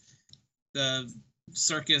course, the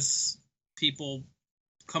circus people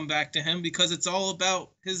come back to him because it's all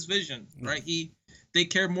about his vision, right? They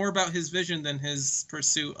care more about his vision than his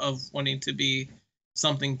pursuit of wanting to be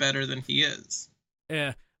something better than he is.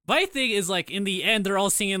 Yeah. My thing is, like, in the end, they're all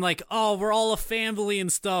singing, like, oh, we're all a family and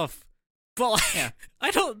stuff. But, like, I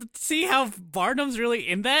don't see how Barnum's really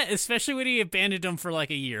in that, especially when he abandoned them for, like,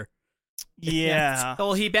 a year. Yeah.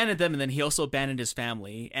 Well, he abandoned them, and then he also abandoned his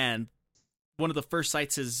family. And one of the first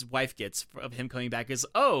sights his wife gets of him coming back is,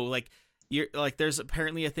 oh, like, you're like, there's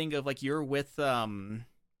apparently a thing of like you're with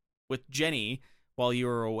Jenny while you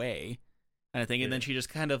were away, kind of thing. And then she just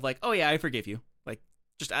kind of like, oh yeah, I forgive you, like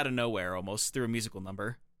just out of nowhere, almost through a musical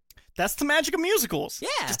number. That's the magic of musicals.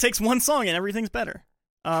 Yeah. Just takes one song and everything's better.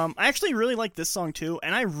 I actually really like this song too,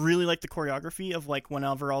 and I really like the choreography of like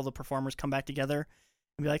whenever all the performers come back together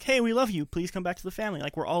and be like, "Hey, we love you. Please come back to the family.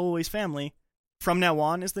 Like we're always family. From now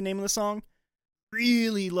on" is the name of the song.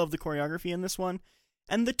 Really love the choreography in this one,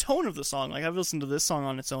 and the tone of the song. Like I've listened to this song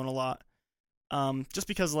on its own a lot, just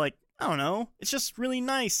because like I don't know, it's just really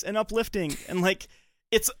nice and uplifting, and like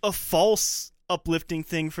it's a false uplifting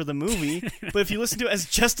thing for the movie, but if you listen to it as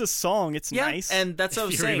just a song, it's nice. And that's what I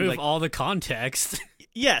was You saying. remove Like, all the context.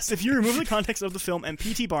 Yes, if you remove the context of the film and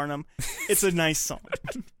P.T. Barnum, it's a nice song.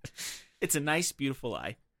 it's a nice, beautiful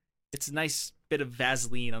eye. It's a nice bit of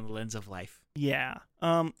Vaseline on the lens of life. Yeah.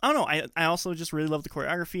 I don't know. I also just really love the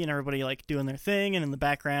choreography and everybody like doing their thing, and in the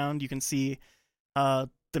background you can see the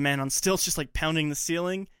man on stilts just like pounding the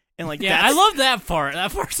ceiling. And like Yeah, I love that part.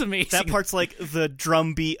 That part's amazing. that part's like the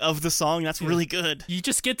drum beat of the song. That's really good. You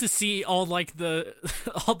just get to see all like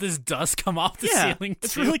all this dust come off the ceiling.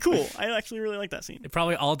 It's too. really cool. I actually really like that scene. They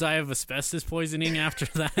probably all die of asbestos poisoning after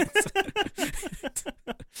that.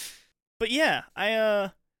 But yeah,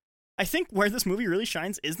 I think where this movie really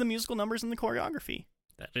shines is the musical numbers and the choreography.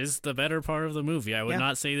 That is the better part of the movie. I would Yeah.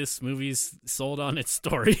 not say this movie's sold on its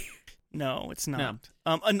story. No, it's not.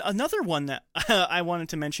 No. Another one that I wanted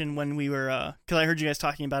to mention when we were, because I heard you guys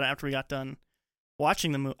talking about it after we got done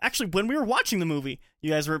watching the movie. Actually, when we were watching the movie, you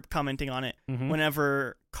guys were commenting on it. Mhm.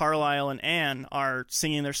 Whenever Carlisle and Anne are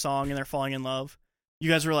singing their song and they're falling in love,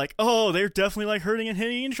 you guys were like, "Oh, they're definitely like hurting and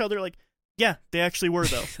hitting each other." Like, yeah, they actually were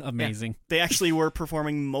though. Amazing. They actually were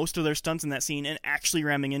performing most of their stunts in that scene and actually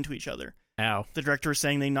ramming into each other. Ow. The director is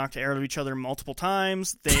saying they knocked air out of each other multiple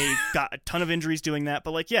times. They got a ton of injuries doing that,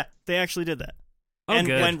 but like, yeah, they actually did that. Oh, And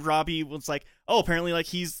good. when Robbie was like, "Oh, apparently, like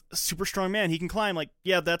he's a super strong man. He can climb." Like,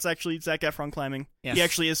 yeah, that's actually Zac Efron climbing. Yeah. He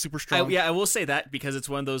actually is super strong. I will say that because it's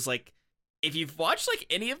one of those like, if you've watched like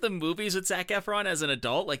any of the movies with Zac Efron as an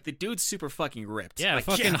adult, like the dude's super fucking ripped. Yeah, like,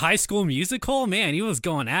 fucking High School Musical, man, he was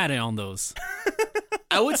going at it on those.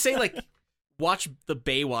 I would say like watch the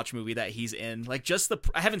Baywatch movie that he's in. Like just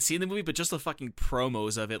I haven't seen the movie, but just the fucking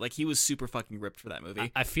promos of it. Like he was super fucking ripped for that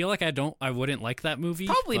movie. I feel like I wouldn't like that movie.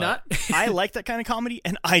 Probably but- not. I like that kind of comedy,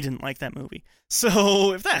 and I didn't like that movie.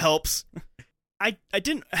 So if that helps,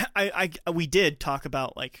 we did talk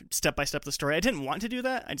about like step by step the story. I didn't want to do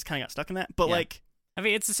that. I just kind of got stuck in that. But Yeah. like, I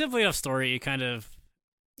mean, it's a simple enough story. You kind of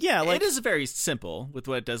yeah, like it is very simple with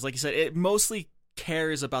what it does. Like you said, it mostly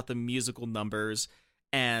cares about the musical numbers,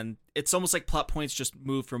 and it's almost like plot points just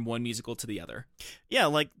move from one musical to the other. yeah,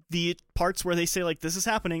 like the parts where they say like this is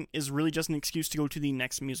happening is really just an excuse to go to the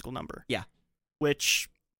next musical number. Yeah. Which,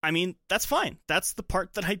 I mean, that's fine. That's the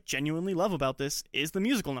part that I genuinely love about this is the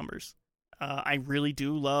musical numbers. I really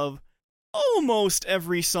do love almost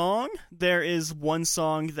every song. There is one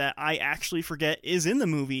song that I actually forget is in the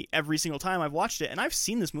movie every single time I've watched it, and I've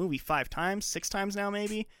seen this movie 5 times, 6 times now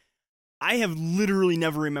maybe. I have literally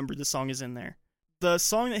never remembered the song is in there. The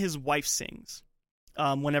song that his wife sings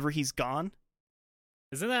whenever he's gone.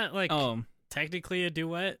 Isn't that like Oh, technically a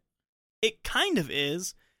duet? It kind of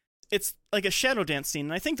is. It's like a shadow dance scene,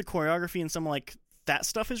 and I think the choreography and some like that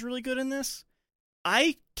stuff is really good in this.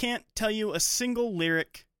 I can't tell you a single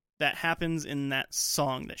lyric that happens in that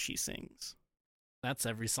song that she sings. That's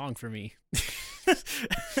every song for me.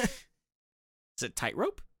 is it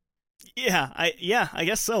Tightrope? I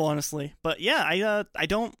guess so, honestly. But yeah,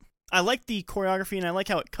 I like the choreography and I like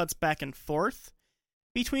how it cuts back and forth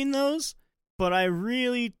between those, but I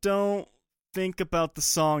really don't think about the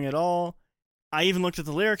song at all. I even looked at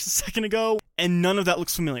the lyrics a second ago, and none of that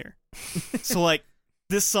looks familiar. So, like,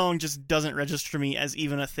 this song just doesn't register to me as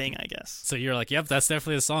even a thing, I guess. So you're like, yep, that's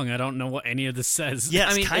definitely a song. I don't know what any of this says.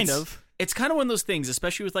 Yes, I mean, kind of. It's kind of one of those things,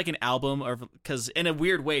 especially with like an album, or because in a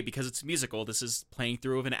weird way, because it's musical, this is playing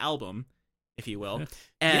through of an album, if you will.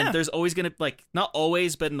 And Yeah. there's always going to, like, not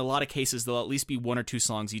always, but in a lot of cases, there'll at least be one or two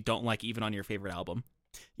songs you don't like even on your favorite album.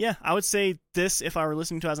 Yeah, I would say this, if I were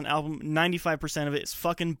listening to it as an album, 95% of it is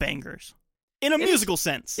fucking bangers. In a musical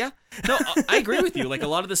sense. Yeah. No, I agree with you. Like, a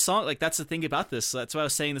lot of the song, like, that's the thing about this. That's why I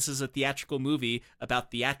was saying this is a theatrical movie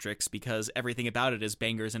about theatrics, because everything about it is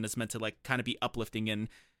bangers, and it's meant to, like, kind of be uplifting and,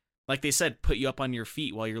 like they said, put you up on your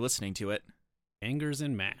feet while you're listening to it. Bangers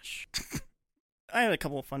and mash. I had a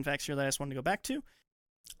couple of fun facts here that I just wanted to go back to.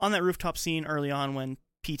 On that rooftop scene early on when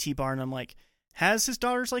P.T. Barnum, like, has his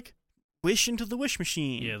daughters, like, wish into the wish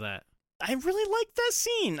machine. Yeah, that. I really like that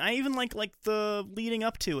scene. I even like the leading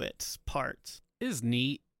up to it part. It is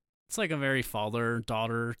neat. It's like a very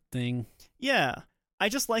father-daughter thing. Yeah. I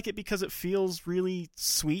just like it because it feels really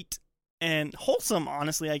sweet and wholesome,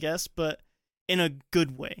 honestly, I guess, but in a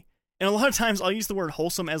good way. And a lot of times I'll use the word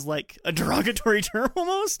wholesome as like a derogatory term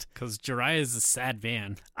almost. Because Jiraiya is a sad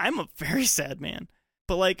man. I'm a very sad man.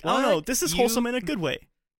 But like, I don't know, this is wholesome in a good way.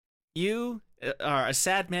 You are a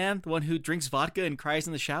sad man, the one who drinks vodka and cries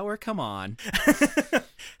in the shower? Come on.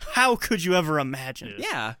 How could you ever imagine?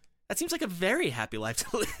 Yeah. That seems like a very happy life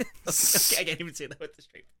to live. Okay, I can't even say that with a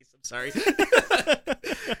straight face. I'm sorry.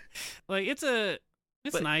 Like, it's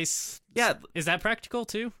But- nice. Yeah. Is that practical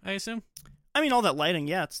too, I assume? I mean, all that lighting,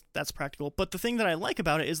 yeah, that's practical. But the thing that I like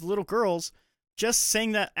about it is the little girls just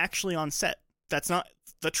sang that actually on set. That's not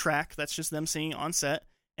the track. That's just them singing on set.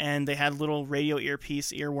 And they had a little radio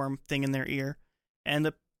earpiece, earworm thing in their ear. And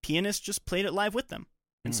the pianist just played it live with them.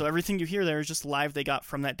 And so everything you hear there is just live they got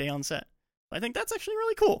from that day on set. I think that's actually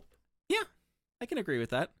really cool. Yeah, I can agree with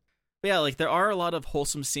that. But yeah, like, there are a lot of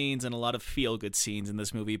wholesome scenes and a lot of feel-good scenes in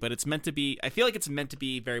this movie, but it's meant to be, I feel like it's meant to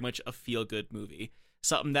be very much a feel-good movie.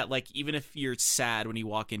 Something that, like, even if you're sad when you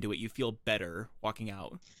walk into it, you feel better walking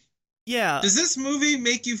out. Yeah. Does this movie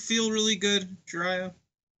make you feel really good, Jiraiya?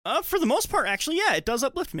 For the most part, actually, yeah, it does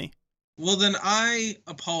uplift me. Well, then I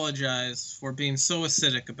apologize for being so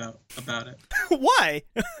acidic about it. Why?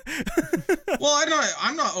 Well,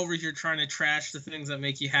 I'm not over here trying to trash the things that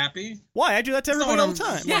make you happy. Why? I do that to That's not everybody all what the I'm,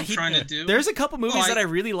 time. that's what I'm trying to do. There's a couple movies Oh, that I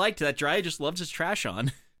really liked that Dry just loves his trash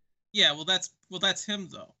on. Yeah, well, that's him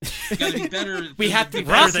though. You gotta be better. We have to be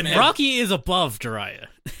better Rock, than him. Rocky is above Jiraiya.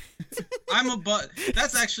 I'm a but.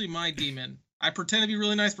 That's actually my demon. I pretend to be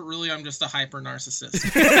really nice, but really I'm just a hyper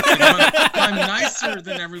narcissist. I'm nicer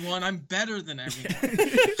than everyone. I'm better than everyone.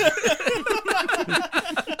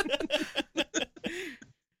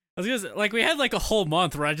 I was gonna say, like, we had like a whole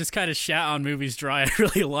month where I just kind of shat on movies Jiraiya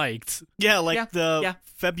really liked. Yeah, like Yeah.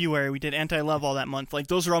 February, we did Anti-Love all that month. Like,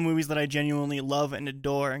 those are all movies that I genuinely love and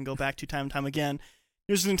adore and go back to time and time again.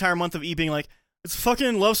 Here's an entire month of E being like, it's a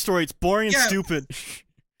fucking love story, it's boring and Yeah. stupid.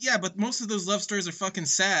 Yeah, but most of those love stories are fucking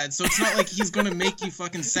sad, so it's not like he's gonna make you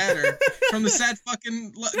fucking sadder from the sad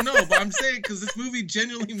fucking. No, but I'm saying because this movie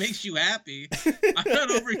genuinely makes you happy. I'm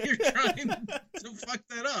not over here trying to fuck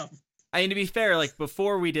that up. I mean, to be fair, like,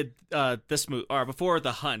 before we did this movie, or before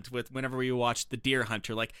The Hunt, whenever we watched The Deer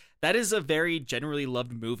Hunter, like, that is a very generally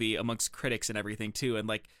loved movie amongst critics and everything too, and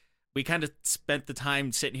like, we kind of spent the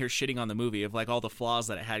time sitting here shitting on the movie of like all the flaws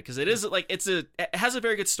that it had, because it is like it has a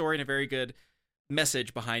very good story and a very good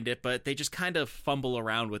message behind it, but they just kind of fumble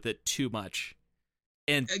around with it too much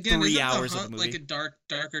in Again, 3 isn't hours the of Hunt the movie. like a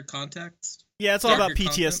darker context? Yeah, it's all about Darker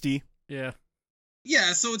content. PTSD. Yeah.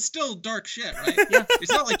 Yeah, so it's still dark shit, right? Yeah.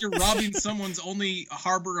 It's not like you're robbing someone's only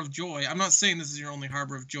harbor of joy. I'm not saying this is your only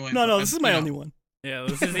harbor of joy. No, but this is my only one. Yeah,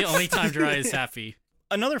 this is the only time Jiraiya is happy.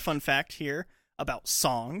 Another fun fact here about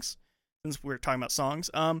songs, since we're talking about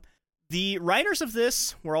songs, the writers of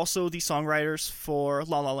this were also the songwriters for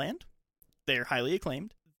La La Land. They're highly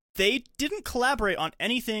acclaimed. They didn't collaborate on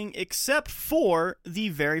anything except for the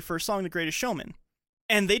very first song, The Greatest Showman.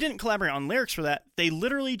 And they didn't collaborate on lyrics for that. They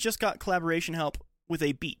literally just got collaboration help with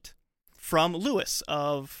a beat from Lewis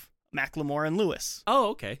of Macklemore and Lewis. Oh,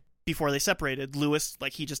 okay. before they separated. Lewis,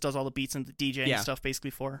 like, he just does all the beats and the DJ Yeah. and stuff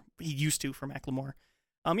basically he used to for Macklemore.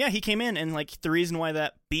 Yeah, he came in, and like the reason why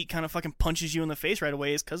that beat kind of fucking punches you in the face right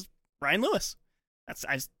away is because Ryan Lewis.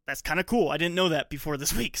 That's kind of cool. I didn't know that before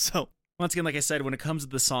this week, so. Once again, like I said, when it comes to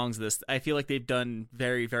the songs, I feel like they've done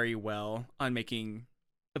very, very well on making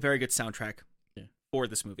a very good soundtrack for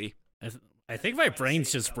this movie. I think my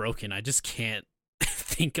brain's just broken. I just can't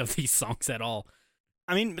think of these songs at all.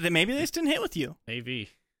 I mean, maybe they just didn't hit with you. Maybe.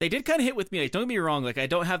 They did kind of hit with me. Like, don't get me wrong. Like, I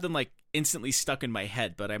don't have them like instantly stuck in my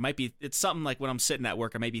head, but it's something like when I'm sitting at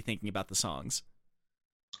work, I might be thinking about the songs.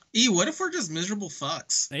 What if we're just miserable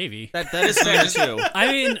fucks? Maybe. That is fair too.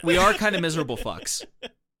 I mean, We are kind of miserable fucks.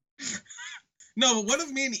 No, but what if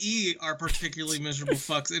me and E are particularly miserable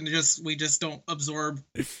fucks and we just don't absorb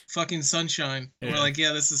fucking sunshine? Yeah. We're like,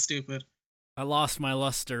 yeah, this is stupid. I lost my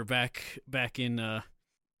luster back in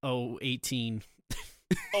 2018.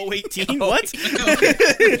 018? What?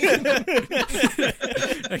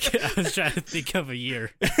 Okay, I was trying to think of a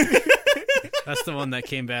year. That's the one that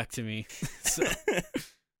came back to me. So.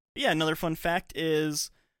 Yeah, another fun fact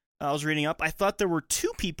is, I was reading up, I thought there were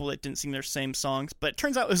 2 people that didn't sing their same songs, but it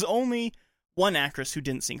turns out it was only one actress who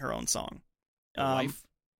didn't sing her own song. The wife?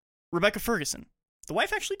 Rebecca Ferguson. The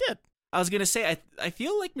wife actually did. I was gonna say, I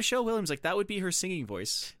feel like Michelle Williams, like that would be her singing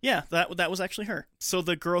voice. Yeah, that was actually her. So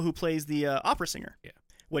the girl who plays the opera singer,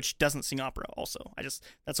 which doesn't sing opera also.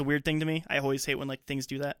 That's a weird thing to me. I always hate when like things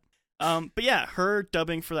do that. But yeah, her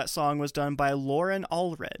dubbing for that song was done by Lauren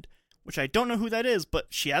Allred, which I don't know who that is, but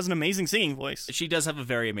she has an amazing singing voice. She does have a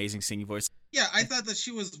very amazing singing voice. Yeah, I thought that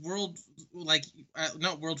she was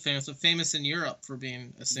not world famous, but famous in Europe for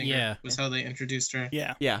being a singer. Yeah. Was how they introduced her.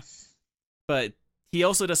 Yeah. Yeah. But he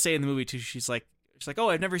also does say in the movie too, she's like, oh,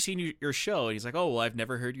 I've never seen your show. And he's like, oh, well, I've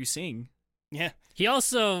never heard you sing. Yeah. He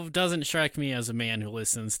also doesn't strike me as a man who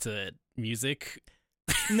listens to music.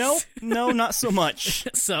 No, not so much.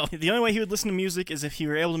 So The only way he would listen to music is if he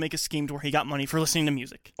were able to make a scheme to where he got money for listening to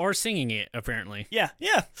music. or singing it, apparently. Yeah.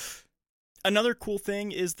 Another cool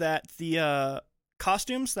thing is that the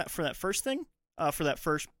costumes for that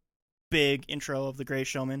first big intro of The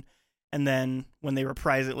Greatest Showman, and then when they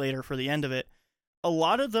reprise it later for the end of it, a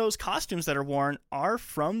lot of those costumes that are worn are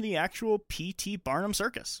from the actual P.T. Barnum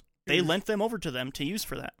Circus. They lent them over to them to use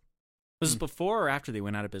for that. Was this before or after they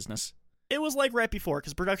went out of business? It was like right before,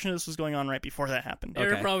 because production of this was going on right before that happened. They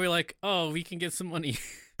were Okay. probably like, oh, we can get some money.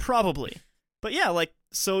 Probably. But yeah, like,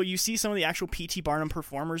 so you see some of the actual P.T. Barnum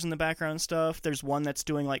performers in the background and stuff. There's one that's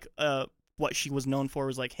doing, like, what she was known for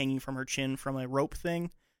was, like, hanging from her chin from a rope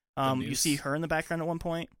thing. You noose. see her in the background at one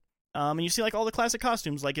point. And you see, like, all the classic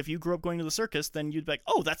costumes. Like, if you grew up going to the circus, then you'd be like,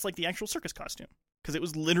 oh, that's, like, the actual circus costume. Because it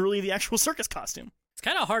was literally the actual circus costume. It's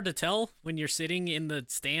kind of hard to tell when you're sitting in the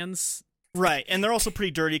stands. Right, and they're also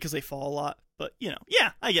pretty dirty because they fall a lot. But, yeah,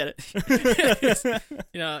 I get it.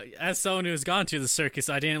 As someone who's gone to the circus,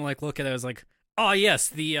 I didn't look at it. I was like, oh yes,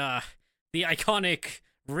 the iconic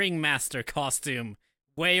ringmaster costume,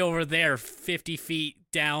 way over there, 50 feet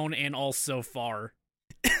down and also far.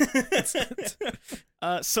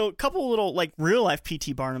 So a couple little, like, real-life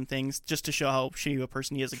P.T. Barnum things, just to show how shitty of a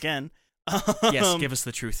person he is again. Yes, give us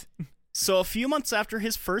the truth. So a few months after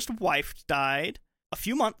his first wife died,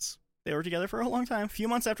 they were together for a long time, a few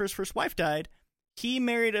months after his first wife died, he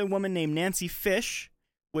married a woman named Nancy Fish,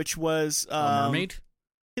 which was A mermaid?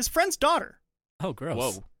 his friend's daughter, Oh, gross.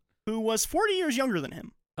 Whoa. who was 40 years younger than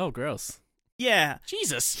him. Oh, gross. Yeah.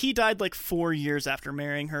 Jesus. He died like 4 years after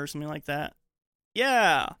marrying her, something like that.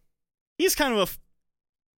 Yeah. He's kind of a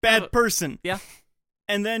bad person. Yeah.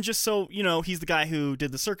 And then just so, he's the guy who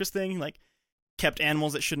did the circus thing, like, kept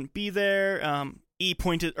animals that shouldn't be there.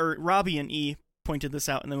 Robbie and E pointed this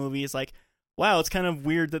out in the movie. Is like, wow, it's kind of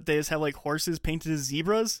weird that they just have, like, horses painted as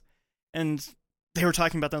zebras. And they were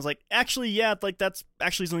talking about that. I was like, actually, yeah, like, that's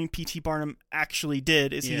actually something P.T. Barnum actually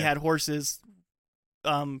did, is he had horses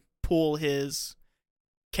pull his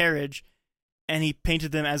carriage, and he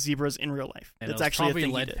painted them as zebras in real life. And That's it was actually a probably thing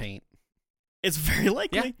he lead did. paint. It's very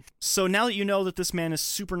likely. Yeah. So now that you know that this man is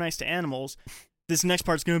super nice to animals, this next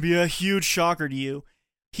part's going to be a huge shocker to you.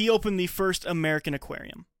 He opened the first American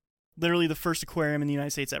aquarium. Literally the first aquarium in the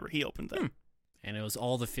United States ever. He opened them. And it was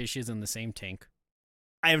all the fishes in the same tank.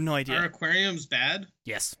 I have no Are idea. aquariums bad?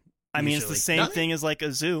 Yes. I mean, it's the usually. same thing as like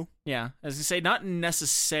a zoo. Yeah, as you say, not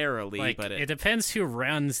necessarily, but it depends who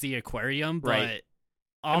runs the aquarium, but Right.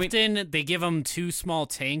 often they give them 2 small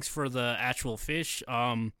tanks for the actual fish.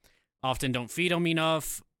 Often don't feed them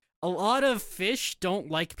enough. A lot of fish don't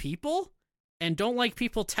like people and don't like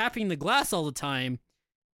people tapping the glass all the time.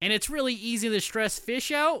 And it's really easy to stress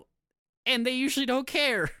fish out, and they usually don't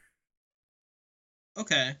care.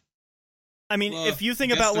 Okay. I mean, Well, if you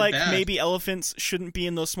think I guess about, they're like, bad. maybe elephants shouldn't be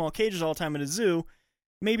in those small cages all the time at a zoo,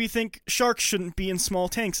 maybe think sharks shouldn't be in small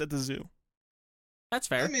tanks at the zoo. That's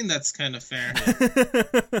fair. I mean, that's kind of fair.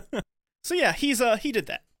 So yeah, he did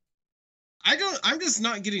that. I'm just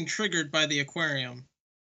not getting triggered by the aquarium.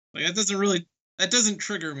 Like that doesn't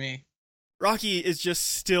trigger me. Rocky is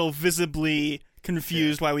just still visibly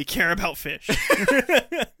confused why we care about fish.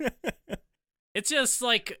 It's just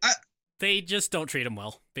like they just don't treat him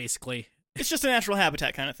well, basically. It's just a natural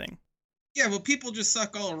habitat kind of thing. Yeah, but people just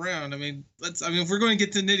suck all around. I mean, if we're going to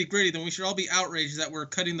get to nitty gritty, then we should all be outraged that we're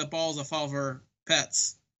cutting the balls off all of our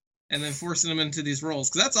pets and then forcing them into these roles,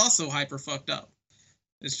 because that's also hyper fucked up.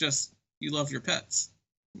 It's just you love your pets.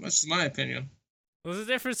 That's just my opinion. There's a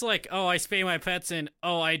difference, like, oh, I spay my pets and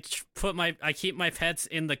I keep my pets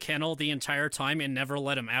in the kennel the entire time and never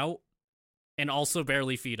let them out, and also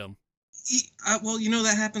barely feed them. Well,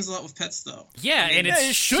 that happens a lot with pets, though. Yeah, and it's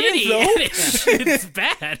it shouldn't, shitty. though. And it's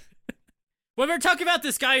bad. When we're talking about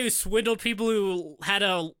this guy who swindled people who had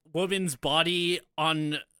a woman's body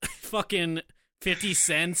on fucking 50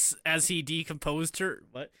 cents as he decomposed her,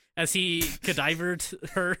 as he cadavered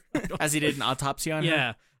her, As he did an autopsy on her.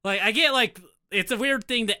 yeah. Like, I get, like, it's a weird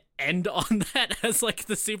thing to end on that as, like,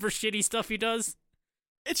 the super shitty stuff he does.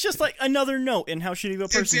 It's just like another note in how shitty of a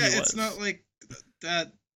person he was. It's not like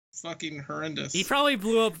that fucking horrendous. He probably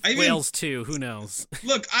blew up I mean- whales too. Who knows?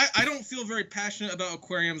 Look, I don't feel very passionate about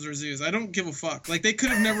aquariums or zoos. I don't give a fuck. Like, they could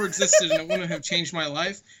have never existed and it wouldn't have changed my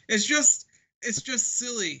life. It's just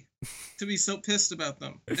silly to be so pissed about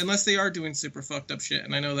them. Unless they are doing super fucked up shit,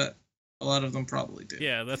 and I know that a lot of them probably do.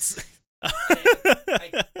 Yeah, that's.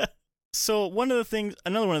 So another one of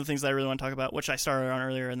the things that I really want to talk about, which I started on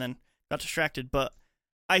earlier and then got distracted, but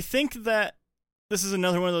I think that this is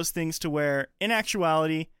another one of those things to where, in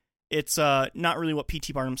actuality, it's not really what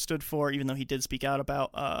P.T. Barnum stood for, even though he did speak out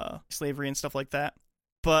about slavery and stuff like that.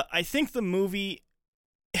 But I think the movie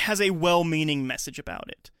has a well-meaning message about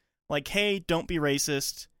it. Like, hey, don't be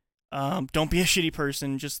racist. Don't be a shitty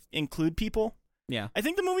person. Just include people. Yeah. I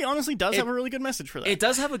think the movie honestly does have a really good message for that. It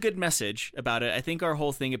does have a good message about it. I think our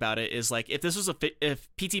whole thing about it is, like, if this was if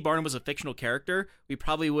P.T. Barnum was a fictional character, we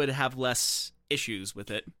probably would have less issues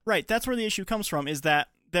with it. Right, that's where the issue comes from, is that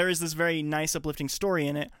there is this very nice, uplifting story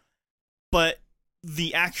in it, but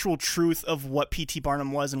the actual truth of what P.T.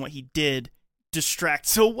 Barnum was and what he did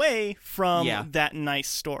distracts away from that nice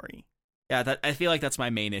story. Yeah, I feel like that's my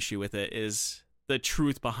main issue with it, is the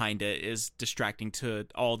truth behind it is distracting to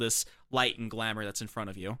all this light and glamour that's in front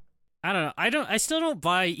of you. I don't know. I still don't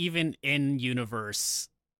buy, even in universe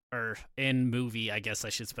or in movie, I guess I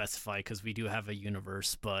should specify, because we do have a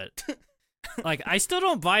universe, but like, I still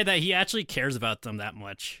don't buy that he actually cares about them that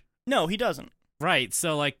much. No, he doesn't. Right,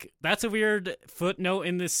 so, like, that's a weird footnote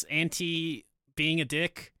in this being a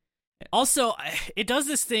dick. Also, it does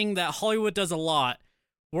this thing that Hollywood does a lot,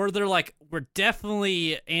 where they're like, we're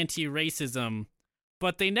definitely anti-racism,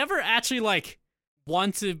 but they never actually, like,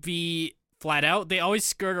 want to be flat out. They always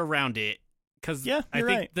skirt around it, because I think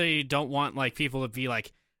right. they don't want, like, people to be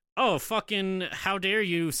like, oh, fucking, how dare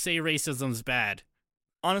you say racism's bad.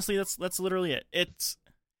 Honestly, that's literally it.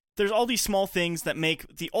 There's all these small things that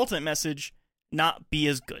make the ultimate message not be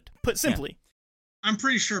as good. Put simply. I'm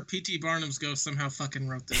pretty sure P.T. Barnum's ghost somehow fucking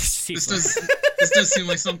wrote this. This This does seem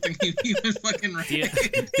like something he would fucking write.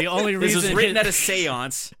 The only This reason was written at a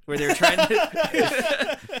seance where they're trying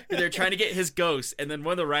to get his ghost, and then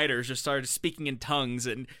one of the writers just started speaking in tongues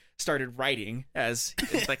and started writing as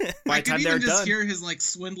it's like by I the time could they're even just done. hear his like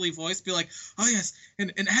swindly voice be like, "Oh yes,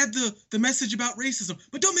 and add the message about racism,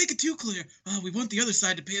 but don't make it too clear. We want the other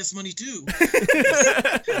side to pay us money too."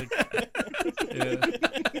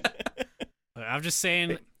 I'm just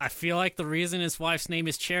saying, I feel like the reason his wife's name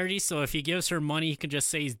is Charity, so if he gives her money, he can just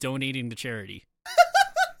say he's donating to charity.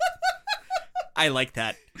 I like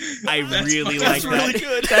that. I That's really fucking like that. really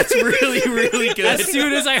good. That's really, really good. As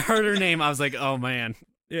soon as I heard her name, I was like, oh man.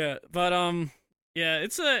 Yeah, but yeah,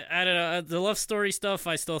 it's I don't know, the love story stuff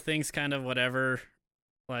I still think's kind of whatever.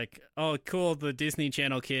 Like, oh cool, the Disney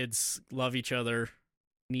Channel kids love each other.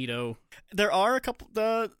 Neato. There are a couple.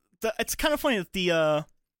 It's kind of funny that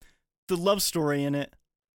the love story in it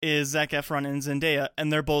is Zac Efron and Zendaya,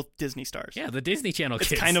 and they're both Disney stars. Yeah, the Disney Channel It's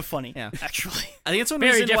kids. kind of funny, Yeah. actually. I think that's one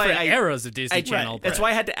very reason why different eras of Disney I Channel. That's but- why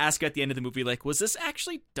I had to ask you at the end of the movie, like, was this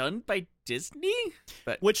actually done by Disney?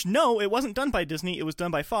 But Which, no, it wasn't done by Disney. It was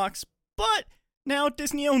done by Fox, but now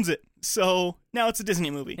Disney owns it. So now it's a Disney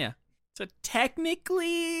movie. Yeah. So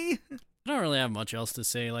technically, I don't really have much else to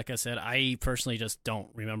say. Like I said, I personally just don't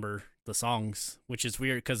remember the songs, which is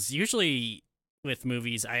weird because usually with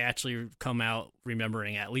movies, I actually come out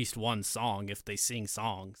remembering at least one song if they sing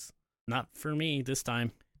songs. not for me this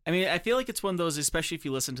time. I mean, I feel like it's one of those, especially if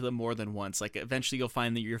you listen to them more than once. Like, eventually you'll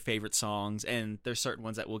find your favorite songs, and there's certain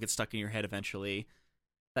ones that will get stuck in your head eventually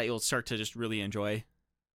that you'll start to just really enjoy.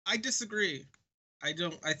 I disagree. I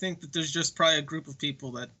don't. I think that there's just probably a group of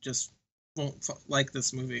people that just won't like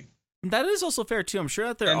this movie. That is also fair too. I'm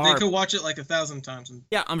sure that and they could watch it like 1,000 times. And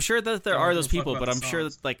yeah, I'm sure that there are those people, but I'm sure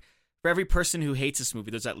songs. that, like, for every person who hates this movie,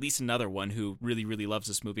 there's at least another one who really, really loves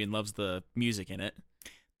this movie and loves the music in it.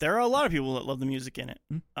 There are a lot of people that love the music in it.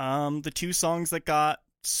 The two songs that got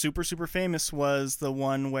super, super famous was the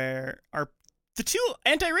one where the two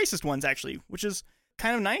anti-racist ones, actually, which is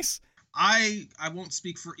kind of nice. I won't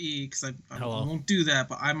speak for E because I won't do that,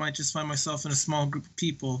 but I might just find myself in a small group of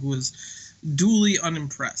people who is duly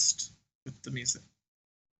unimpressed with the music.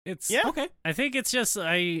 It's okay. I think it's just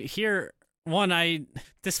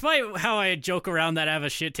despite how I joke around that I have a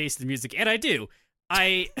shit taste in music, and I do.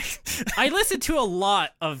 I listen to a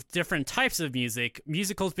lot of different types of music,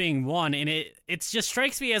 musicals being one, and it just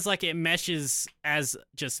strikes me as like it meshes as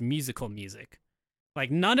just musical music. Like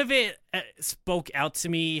none of it spoke out to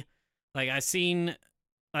me. Like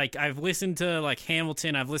I've listened to like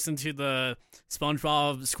Hamilton, I've listened to the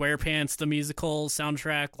SpongeBob SquarePants the musical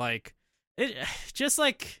soundtrack. Like it just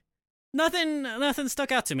like nothing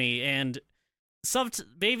stuck out to me, and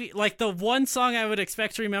maybe like the one song I would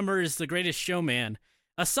expect to remember is The Greatest Showman,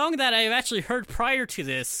 a song that I've actually heard prior to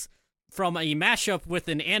this from a mashup with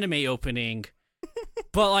an anime opening,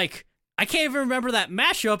 but like I can't even remember that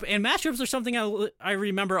mashup, and mashups are something I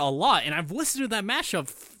remember a lot, and I've listened to that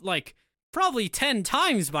mashup like probably 10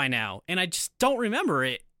 times by now, and I just don't remember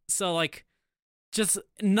it. So like just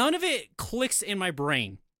none of it clicks in my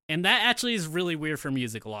brain, and that actually is really weird for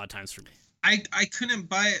music a lot of times for me. I couldn't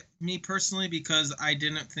buy it, me personally, because I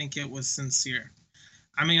didn't think it was sincere.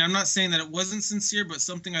 I mean, I'm not saying that it wasn't sincere, but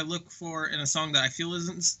something I look for in a song that I feel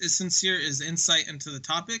is sincere is insight into the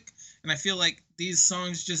topic. And I feel like these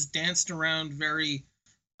songs just danced around very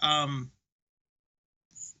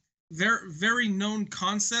very known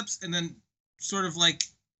concepts, and then sort of like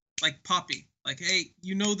poppy. Like, hey,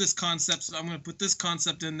 you know this concept, so I'm going to put this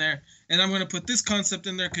concept in there, and I'm going to put this concept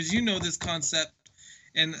in there because you know this concept.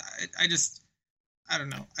 And I don't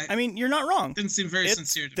know. I mean, you're not wrong. Didn't seem very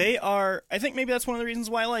sincere to me. They are. I think maybe that's one of the reasons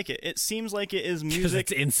why I like it. It seems like it is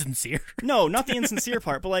music. It's insincere. No, not the insincere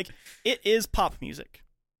part, but like it is pop music.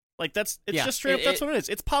 Like it's just straight up. That's what it is.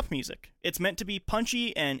 It's pop music. It's meant to be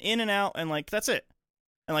punchy and in and out, and like that's it.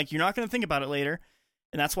 And like you're not going to think about it later.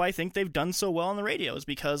 And that's why I think they've done so well on the radio, is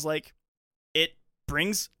because like it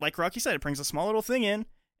brings, like Rocky said, it brings a small little thing in,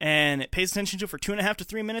 and it pays attention to it for 2.5 to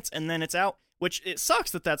 3 minutes, and then it's out. Which it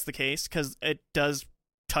sucks that that's the case, because it does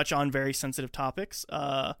touch on very sensitive topics,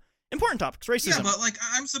 important topics, racism. Yeah, but like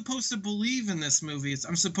I'm supposed to believe in this movie.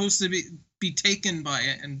 I'm supposed to be taken by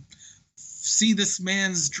it and see this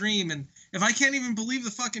man's dream. And if I can't even believe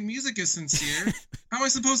the fucking music is sincere, how am I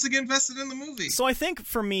supposed to get invested in the movie? So I think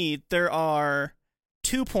for me, there are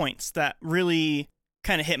 2 points that really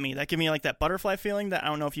kind of hit me, that give me like that butterfly feeling that I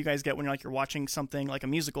don't know if you guys get when you're watching something like a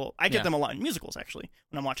musical. I get them a lot in musicals, actually,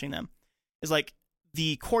 when I'm watching them. Is like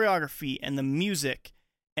the choreography and the music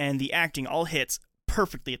and the acting all hits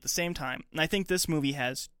perfectly at the same time. And I think this movie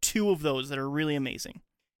has 2 of those that are really amazing.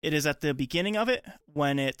 It is at the beginning of it,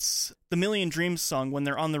 when it's the Million Dreams song, when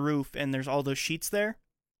they're on the roof and there's all those sheets there,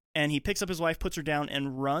 and he picks up his wife, puts her down,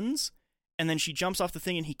 and runs, and then she jumps off the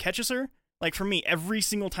thing and he catches her. Like, for me, every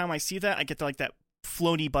single time I see that, I get that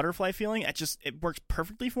floaty butterfly feeling. It works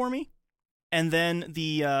perfectly for me. And then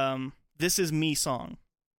the This Is Me song,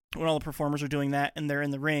 when all the performers are doing that and they're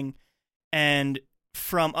in the ring, and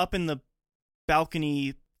from up in the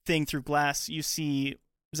balcony thing through glass, you see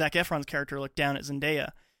Zac Efron's character look down at Zendaya,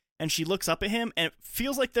 and she looks up at him, and it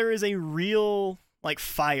feels like there is a real like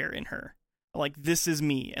fire in her, like this is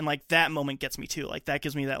me, and like that moment gets me too. Like that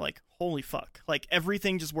gives me that like holy fuck, like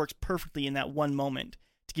everything just works perfectly in that one moment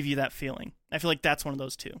to give you that feeling. I feel like that's one of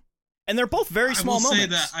those 2, and they're both very small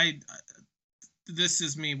moments. I will say that This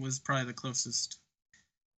Is Me was probably the closest.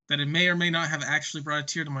 That it may or may not have actually brought a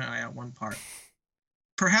tear to my eye at one part.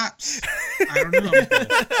 Perhaps. I don't know.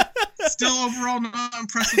 Still overall not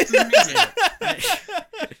impressed with the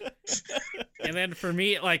music. And then for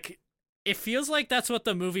me, like, it feels like that's what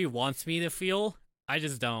the movie wants me to feel. I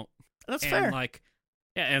just don't. That's fair. Like,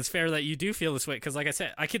 yeah, and it's fair that you do feel this way, because like I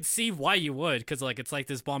said, I could see why you would, because like it's like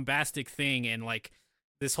this bombastic thing and like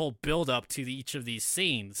this whole build up to each of these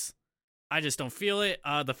scenes. I just don't feel it.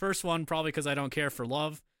 The first one, probably because I don't care for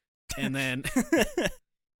love. And then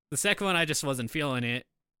the second one, I just wasn't feeling it.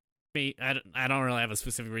 I don't really have a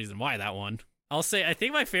specific reason why that one. I'll say I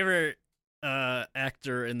think my favorite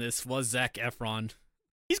actor in this was Zac Efron.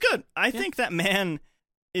 He's good. I think that man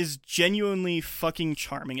is genuinely fucking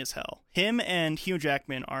charming as hell. Him and Hugh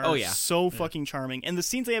Jackman are so fucking charming, and the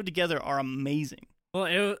scenes they have together are amazing.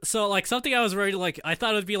 Well, so like something I was worried, like I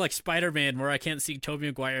thought it would be like Spider-Man, where I can't see Tobey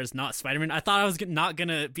Maguire as not Spider-Man. I thought I was not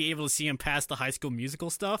gonna be able to see him past the High School Musical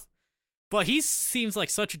stuff, but he seems like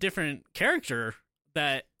such a different character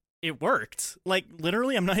that it worked. Like,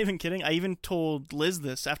 literally, I'm not even kidding. I even told Liz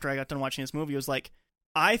this after I got done watching this movie. I was like,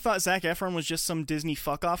 I thought Zac Efron was just some Disney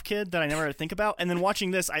fuck-off kid that I never had to think about, and then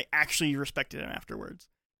watching this, I actually respected him afterwards.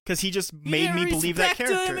 Because he just made me believe that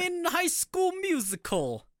character. Him in High School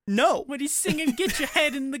Musical. No. When he's singing Get Your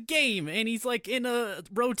Head in the Game, and he's like in a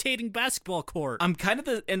rotating basketball court. I'm kind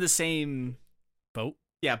of in the same boat.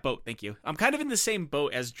 Yeah, boat, thank you. I'm kind of in the same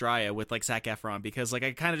boat as Drya with like Zac Efron, because like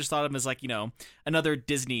I kind of just thought of him as like, you know, another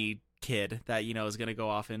Disney kid that, you know, is going to go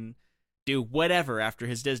off and do whatever after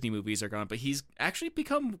his Disney movies are gone, but he's actually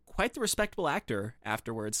become quite the respectable actor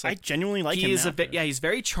afterwards. Like, I genuinely like him. He's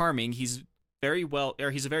very charming. He's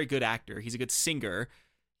he's a very good actor. He's a good singer.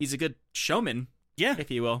 He's a good showman,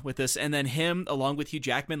 if you will, with this. And then him along with Hugh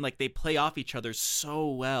Jackman, like they play off each other so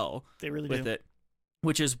well. They really with do. It,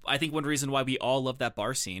 which is I think one reason why we all love that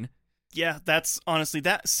bar scene. Yeah, that's honestly,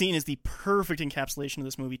 that scene is the perfect encapsulation of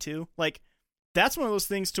this movie too. Like, that's one of those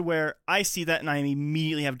things to where I see that and I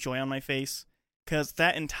immediately have joy on my face, because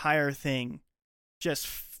that entire thing just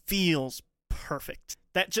feels perfect.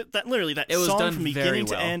 That literally, that song from beginning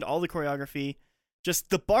to end, all the choreography, just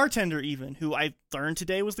the bartender even, who I learned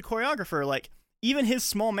today was the choreographer, like, even his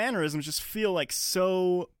small mannerisms just feel like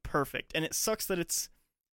so perfect. And it sucks that it's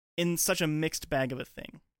in such a mixed bag of a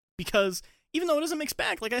thing, because even though it is a mixed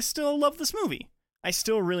bag, like, I still love this movie. I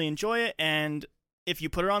still really enjoy it, and if you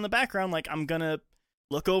put it on the background, like, I'm gonna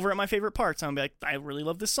look over at my favorite parts. I'm gonna be like, I really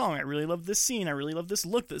love this song. I really love this scene. I really love this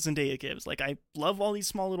look that Zendaya gives. Like, I love all these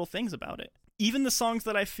small little things about it. Even the songs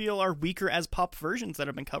that I feel are weaker as pop versions that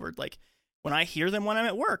have been covered. Like, when I hear them when I'm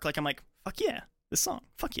at work, like, I'm like, fuck yeah, this song.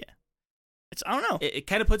 Fuck yeah. It's, I don't know. It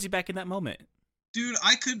kind of puts you back in that moment. Dude,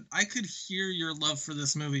 I could hear your love for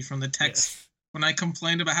this movie from the text when I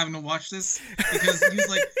complained about having to watch this, because he's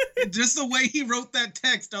like, just the way he wrote that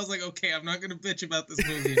text, I was like, okay, I'm not going to bitch about this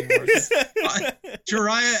movie anymore.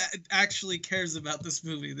 Jiraiya actually cares about this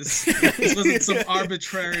movie. This wasn't some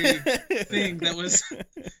arbitrary thing that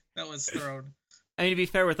was thrown. I mean, to be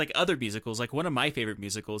fair, with like other musicals, like one of my favorite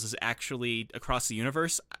musicals is actually Across the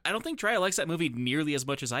Universe. I don't think Jiraiya likes that movie nearly as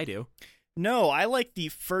much as I do. No, I like the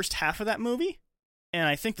first half of that movie, and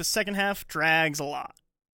I think the second half drags a lot.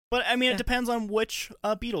 But, I mean, it depends on which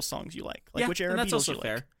Beatles songs you like which era that's Beatles also you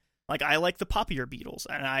fair. Like, I like the poppier Beatles,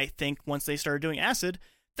 and I think once they started doing acid,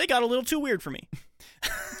 they got a little too weird for me.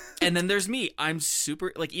 And then there's me. I'm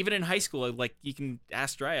super, like, even in high school, like, you can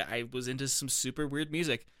ask Drya, I was into some super weird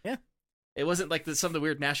music. Yeah. It wasn't like some of the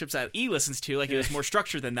weird mashups that E listens to, like, it was more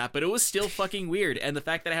structured than that, but it was still fucking weird. And the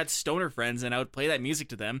fact that I had stoner friends and I would play that music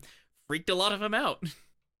to them freaked a lot of them out.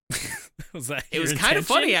 It was kind of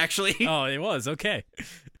funny, actually. Oh, it was. Okay.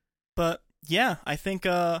 But, yeah, I think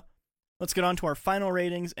let's get on to our final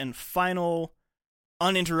ratings and final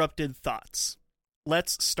uninterrupted thoughts.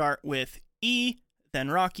 Let's start with E, then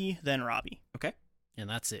Rocky, then Robbie. Okay. And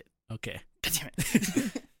that's it. Okay. God damn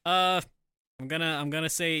it. I'm gonna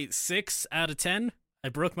say 6 out of 10. I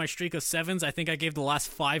broke my streak of 7s. I think I gave the last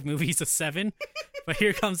 5 movies a 7, but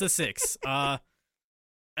here comes a 6.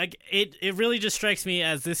 It really just strikes me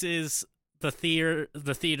as this is the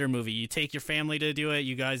theater movie. You take your family to do it.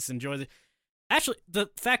 You guys enjoy it. Actually, the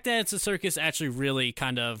fact that it's a circus actually really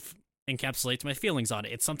kind of encapsulates my feelings on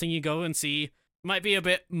it. It's something you go and see. It might be a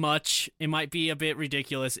bit much. It might be a bit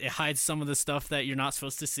ridiculous. It hides some of the stuff that you're not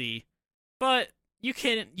supposed to see, but you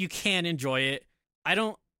can enjoy it. I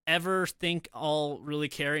don't ever think I'll really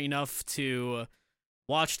care enough to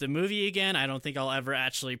watch the movie again. I don't think I'll ever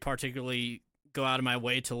actually particularly go out of my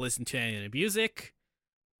way to listen to any of the music,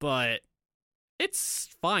 but it's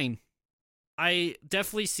fine. I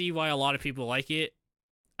definitely see why a lot of people like it.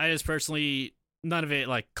 I just personally, none of it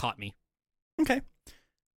like caught me. Okay.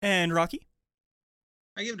 And Rocky?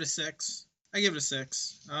 I give it a 6.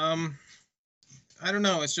 I don't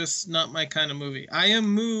know. It's just not my kind of movie. I am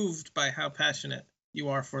moved by how passionate you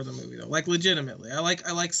are for the movie, though. Like, legitimately, I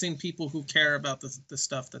like seeing people who care about the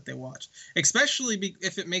stuff that they watch, especially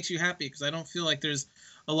if it makes you happy. Because I don't feel like there's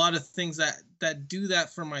a lot of things that do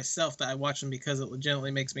that for myself, that I watch them because it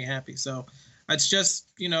legitimately makes me happy. So it's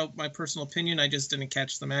just, my personal opinion. I just didn't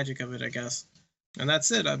catch the magic of it, I guess. And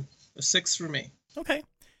that's it. I'm a 6 for me. Okay.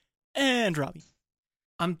 And Robbie?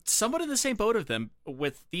 I'm somewhat in the same boat of them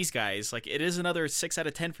with these guys. Like, it is another 6 out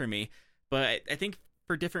of 10 for me, but I think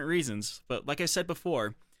for different reasons. But like I said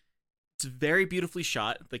before, It's very beautifully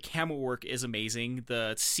shot. The camera work is amazing.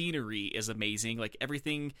 The scenery is amazing. Like,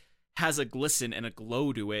 everything has a glisten and a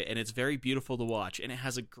glow to it, and it's very beautiful to watch. And it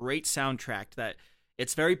has a great soundtrack that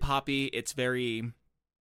it's very poppy. It's very,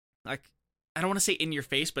 like, I don't want to say in your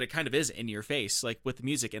face, but it kind of is in your face, like with the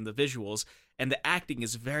music and the visuals, and the acting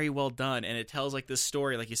is very well done. And it tells like this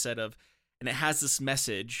story, like you said, and it has this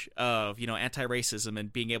message of, anti-racism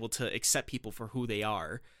and being able to accept people for who they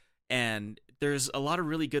are. And there's a lot of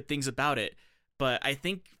really good things about it. But I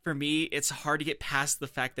think for me, it's hard to get past the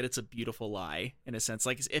fact that it's a beautiful lie, in a sense.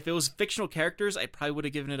 Like, if it was fictional characters, I probably would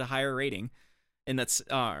have given it a higher rating. And that's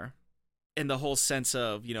in the whole sense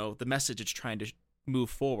of, the message it's trying to move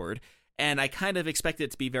forward. And I kind of expected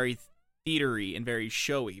it to be very theatery and very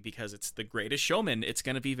showy because it's The Greatest Showman. It's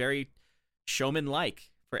going to be very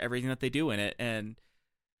showman-like for everything that they do in it. And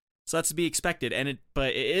so that's to be expected.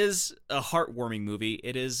 But it is a heartwarming movie.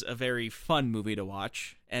 It is a very fun movie to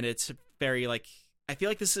watch. And it's very, like, I feel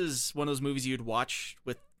like this is one of those movies you'd watch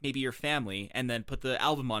with maybe your family and then put the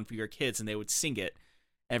album on for your kids and they would sing it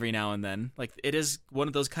every now and then. Like, it is one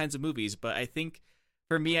of those kinds of movies. But I think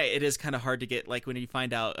for me, it is kind of hard to get, like, when you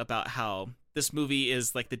find out about how this movie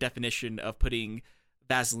is like the definition of putting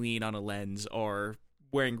Vaseline on a lens or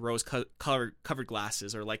wearing rose-covered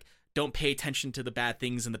glasses, or like, don't pay attention to the bad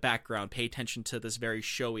things in the background. Pay attention to this very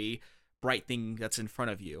showy, bright thing that's in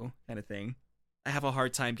front of you, kind of thing. I have a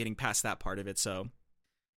hard time getting past that part of it. So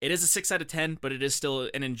it is a 6 out of 10, but it is still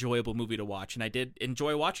an enjoyable movie to watch. And I did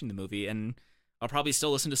enjoy watching the movie, and I'll probably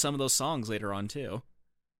still listen to some of those songs later on too.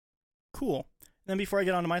 Cool. Then before I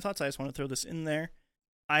get on to my thoughts, I just want to throw this in there.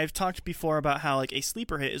 I've talked before about how like a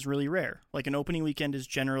sleeper hit is really rare. Like, an opening weekend is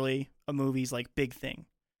generally a movie's like big thing.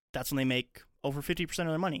 That's when they make over 50% of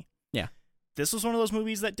their money. Yeah. This was one of those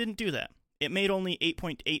movies that didn't do that. It made only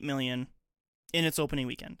 $8.8 million in its opening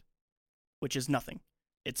weekend, which is nothing.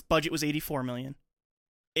 Its budget was $84 million.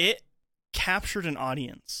 It captured an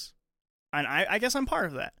audience, and I guess I'm part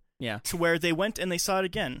of that. Yeah. To where they went and they saw it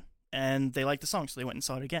again, and they liked the song, so they went and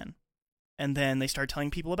saw it again. And then they started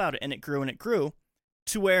telling people about it, and it grew,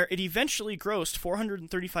 to where it eventually grossed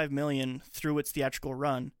 $435 million through its theatrical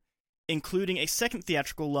run, including a second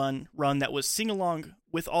theatrical run that was sing-along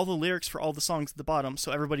with all the lyrics for all the songs at the bottom,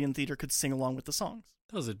 so everybody in the theater could sing along with the songs.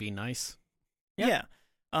 Those would be nice. Yeah.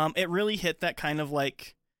 It really hit that kind of,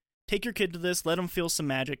 like, take your kid to this, let them feel some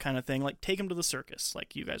magic kind of thing. Like, take them to the circus,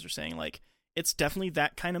 like you guys are saying. Like, it's definitely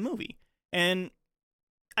that kind of movie. And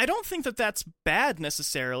I don't think that that's bad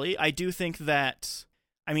necessarily. I do think that,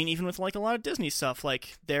 I mean, even with like a lot of Disney stuff,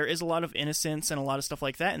 like, there is a lot of innocence and a lot of stuff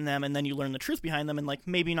like that in them, and then you learn the truth behind them and, like,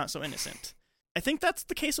 maybe not so innocent. I think that's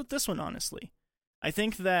the case with this one, honestly. I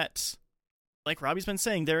think that, like Robbie's been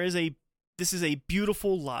saying, this is a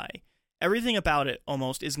beautiful lie. Everything about it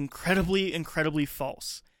almost is incredibly, incredibly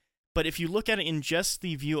false. But if you look at it in just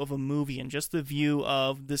the view of a movie and just the view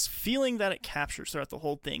of this feeling that it captures throughout the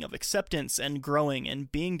whole thing of acceptance and growing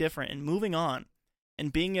and being different and moving on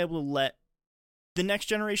and being able to let the next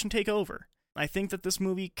generation take over, I think that this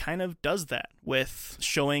movie kind of does that with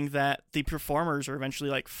showing that the performers are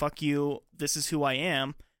eventually like, fuck you, this is who I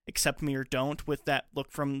am, accept me or don't, with that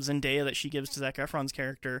look from Zendaya that she gives to Zac Efron's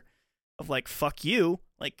character of like, fuck you,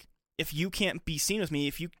 like, if you can't be seen with me,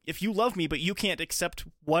 if you love me but you can't accept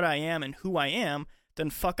what I am and who I am, then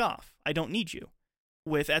fuck off. I don't need you.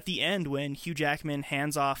 With at the end when Hugh Jackman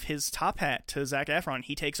hands off his top hat to Zac Efron,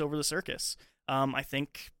 he takes over the circus. I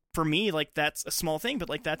think for me, like, that's a small thing, but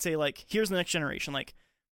like, that's a, like, here's the next generation. Like,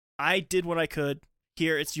 I did what I could.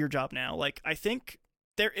 Here, it's your job now. Like, I think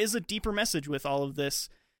there is a deeper message with all of this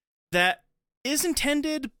that is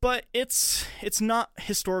intended, but it's not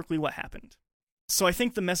historically what happened. So I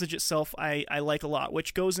think the message itself I like a lot,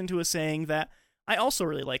 which goes into a saying that I also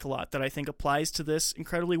really like a lot that I think applies to this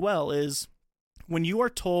incredibly well, is when you are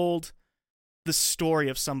told the story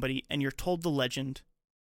of somebody and you're told the legend,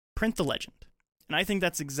 print the legend. And I think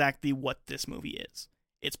that's exactly what this movie is.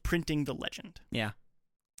 It's printing the legend. Yeah.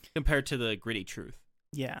 Compared to the gritty truth.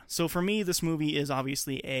 Yeah. So for me, this movie is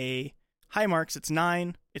obviously a high marks. It's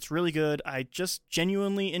 9. It's really good. I just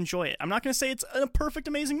genuinely enjoy it. I'm not going to say it's a perfect,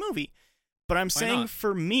 amazing movie, but I'm saying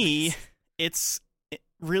for me, it's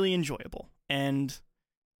really enjoyable. And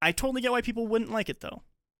I totally get why people wouldn't like it, though.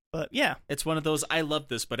 But yeah. It's one of those, I love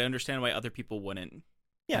this, but I understand why other people wouldn't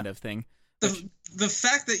kind of thing. The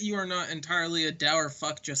fact that you are not entirely a dour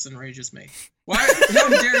fuck just enrages me. Why? How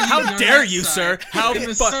dare you? How dare you, sir? How in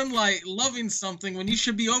the sunlight, loving something when you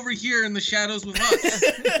should be over here in the shadows with us,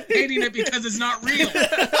 hating it because it's not real.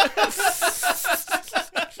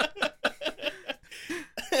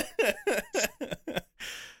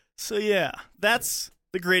 So yeah, that's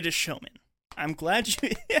The Greatest Showman. I'm glad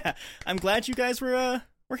you guys were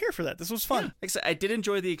here for that. This was fun. Like I said, I did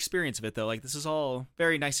enjoy the experience of it, though. Like, this is all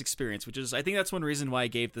very nice experience, which is, I think that's one reason why I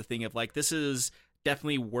gave the thing of, like, this is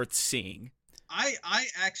definitely worth seeing. I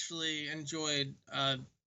actually enjoyed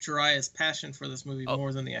Jiraiya's passion for this movie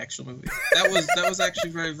more than the actual movie. That was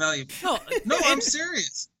actually very valuable. No, I'm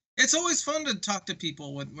serious. It's always fun to talk to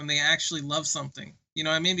people when they actually love something. You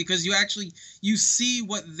know what I mean? Because you see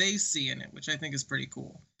what they see in it, which I think is pretty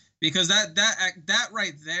cool. Because that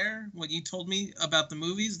right there, what you told me about the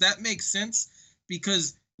movies, that makes sense.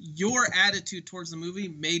 Because your attitude towards the movie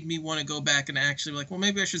made me want to go back and actually like, well,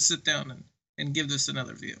 maybe I should sit down and give this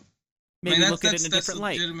another view. Maybe look at it in a different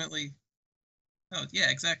light. Legitimately. Oh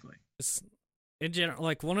yeah, exactly. In general,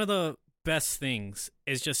 like one of the best things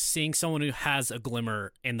is just seeing someone who has a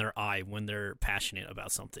glimmer in their eye when they're passionate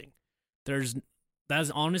about something.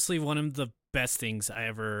 That's honestly one of the best things I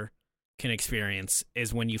ever can experience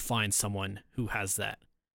is when you find someone who has that,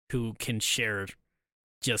 who can share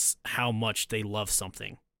just how much they love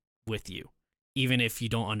something with you, even if you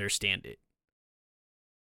don't understand it.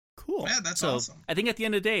 Cool. Yeah, that's awesome. I think at the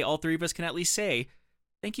end of the day, all three of us can at least say,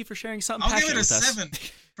 thank you for sharing something I'll give passionate it a with 7.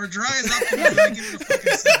 us. For Jiraiya's optimism, I give it a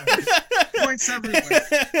fucking 7. Points everywhere.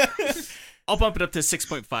 I'll bump it up to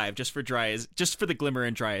 6.5 just for the glimmer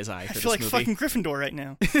in Jiraiya's eye. I For feel this like movie. fucking Gryffindor right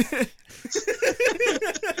now.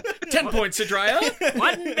 10 points to Jiraiya.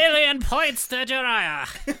 1 million points to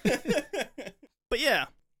Jiraiya. But yeah,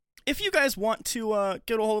 if you guys want to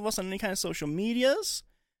get a hold of us on any kind of social medias,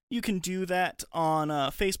 you can do that on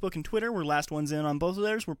Facebook and Twitter. We're last ones in on both of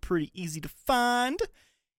theirs. We're pretty easy to find.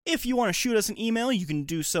 If you want to shoot us an email, you can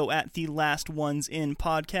do so at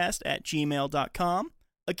thelastOnesInPodcast@gmail.com.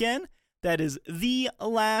 Again, that is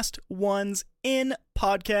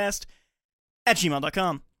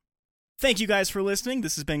thelastOnesInPodcast@gmail.com. Thank you guys for listening.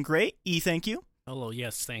 This has been great. E, thank you. Hello,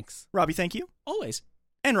 yes, thanks. Robbie, thank you. Always.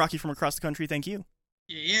 And Rocky from across the country, thank you.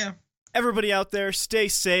 Yeah. Everybody out there, stay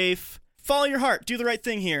safe. Follow your heart. Do the right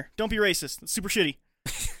thing here. Don't be racist. It's super shitty.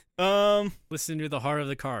 Listen to the heart of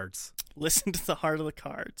the cards. Listen to the heart of the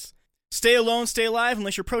cards. Stay alone, stay alive,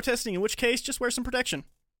 unless you're protesting, in which case, just wear some protection.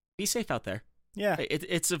 Be safe out there. Yeah.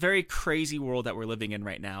 It's a very crazy world that we're living in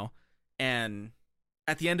right now. And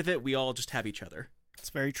at the end of it, we all just have each other. It's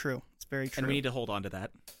very true. It's very true. And we need to hold on to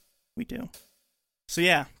that. We do. So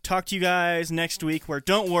yeah, talk to you guys next week where,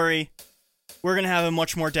 don't worry, we're going to have a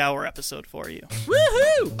much more dour episode for you.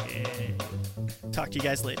 Woohoo! Yeah. Talk to you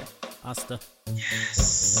guys later. Hasta.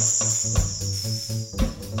 Yes.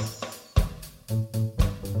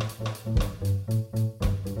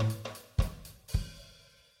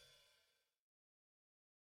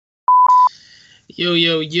 Yo,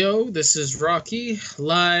 yo, yo, this is Rocky,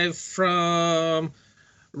 live from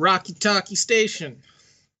Rocky Talkie Station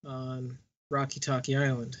on Rocky Talkie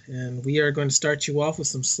Island. And we are going to start you off with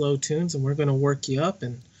some slow tunes, and we're going to work you up,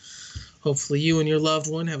 and hopefully you and your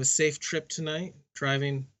loved one have a safe trip tonight,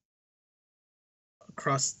 driving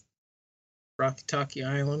across Rocky Talkie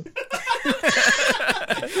Island.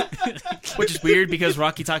 Which is weird because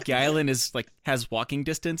Rocky Talkie Island is like has walking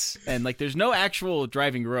distance and like there's no actual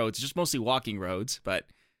driving roads, just mostly walking roads, but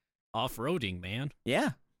Off-roading, man.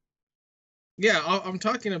 yeah. Yeah, I'm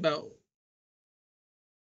talking about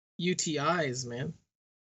UTIs, man.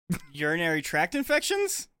 Urinary tract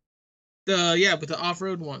infections? But the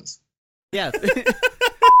off-road ones. Yeah.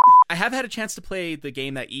 I have had a chance to play the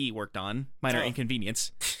game that E worked on, Minor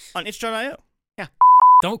Inconvenience. On itch.io.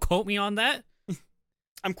 Don't quote me on that.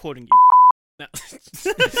 I'm quoting you. No.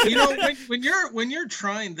 You know, when you're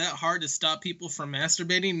trying that hard to stop people from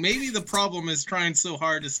masturbating, maybe the problem is trying so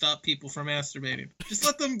hard to stop people from masturbating. Just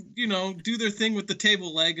let them, do their thing with the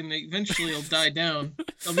table leg, and eventually it'll die down.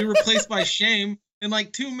 They'll be replaced by shame in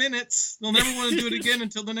like 2 minutes. They'll never want to do it again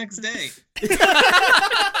until the next day.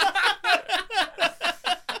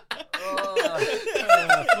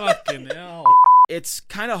 Fucking hell. It's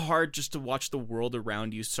kind of hard just to watch the world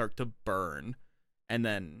around you start to burn and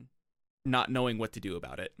then not knowing what to do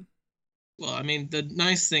about it. Well, I mean, the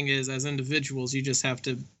nice thing is, as individuals, you just have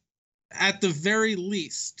to, at the very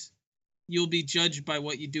least, you'll be judged by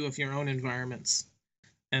what you do with your own environments.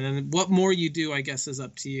 And then what more you do, I guess, is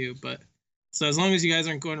up to you. But so as long as you guys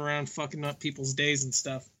aren't going around fucking up people's days and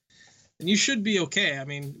stuff, then you should be okay. I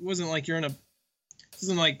mean, it wasn't like it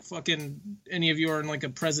isn't like fucking any of you are in like a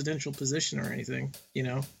presidential position or anything,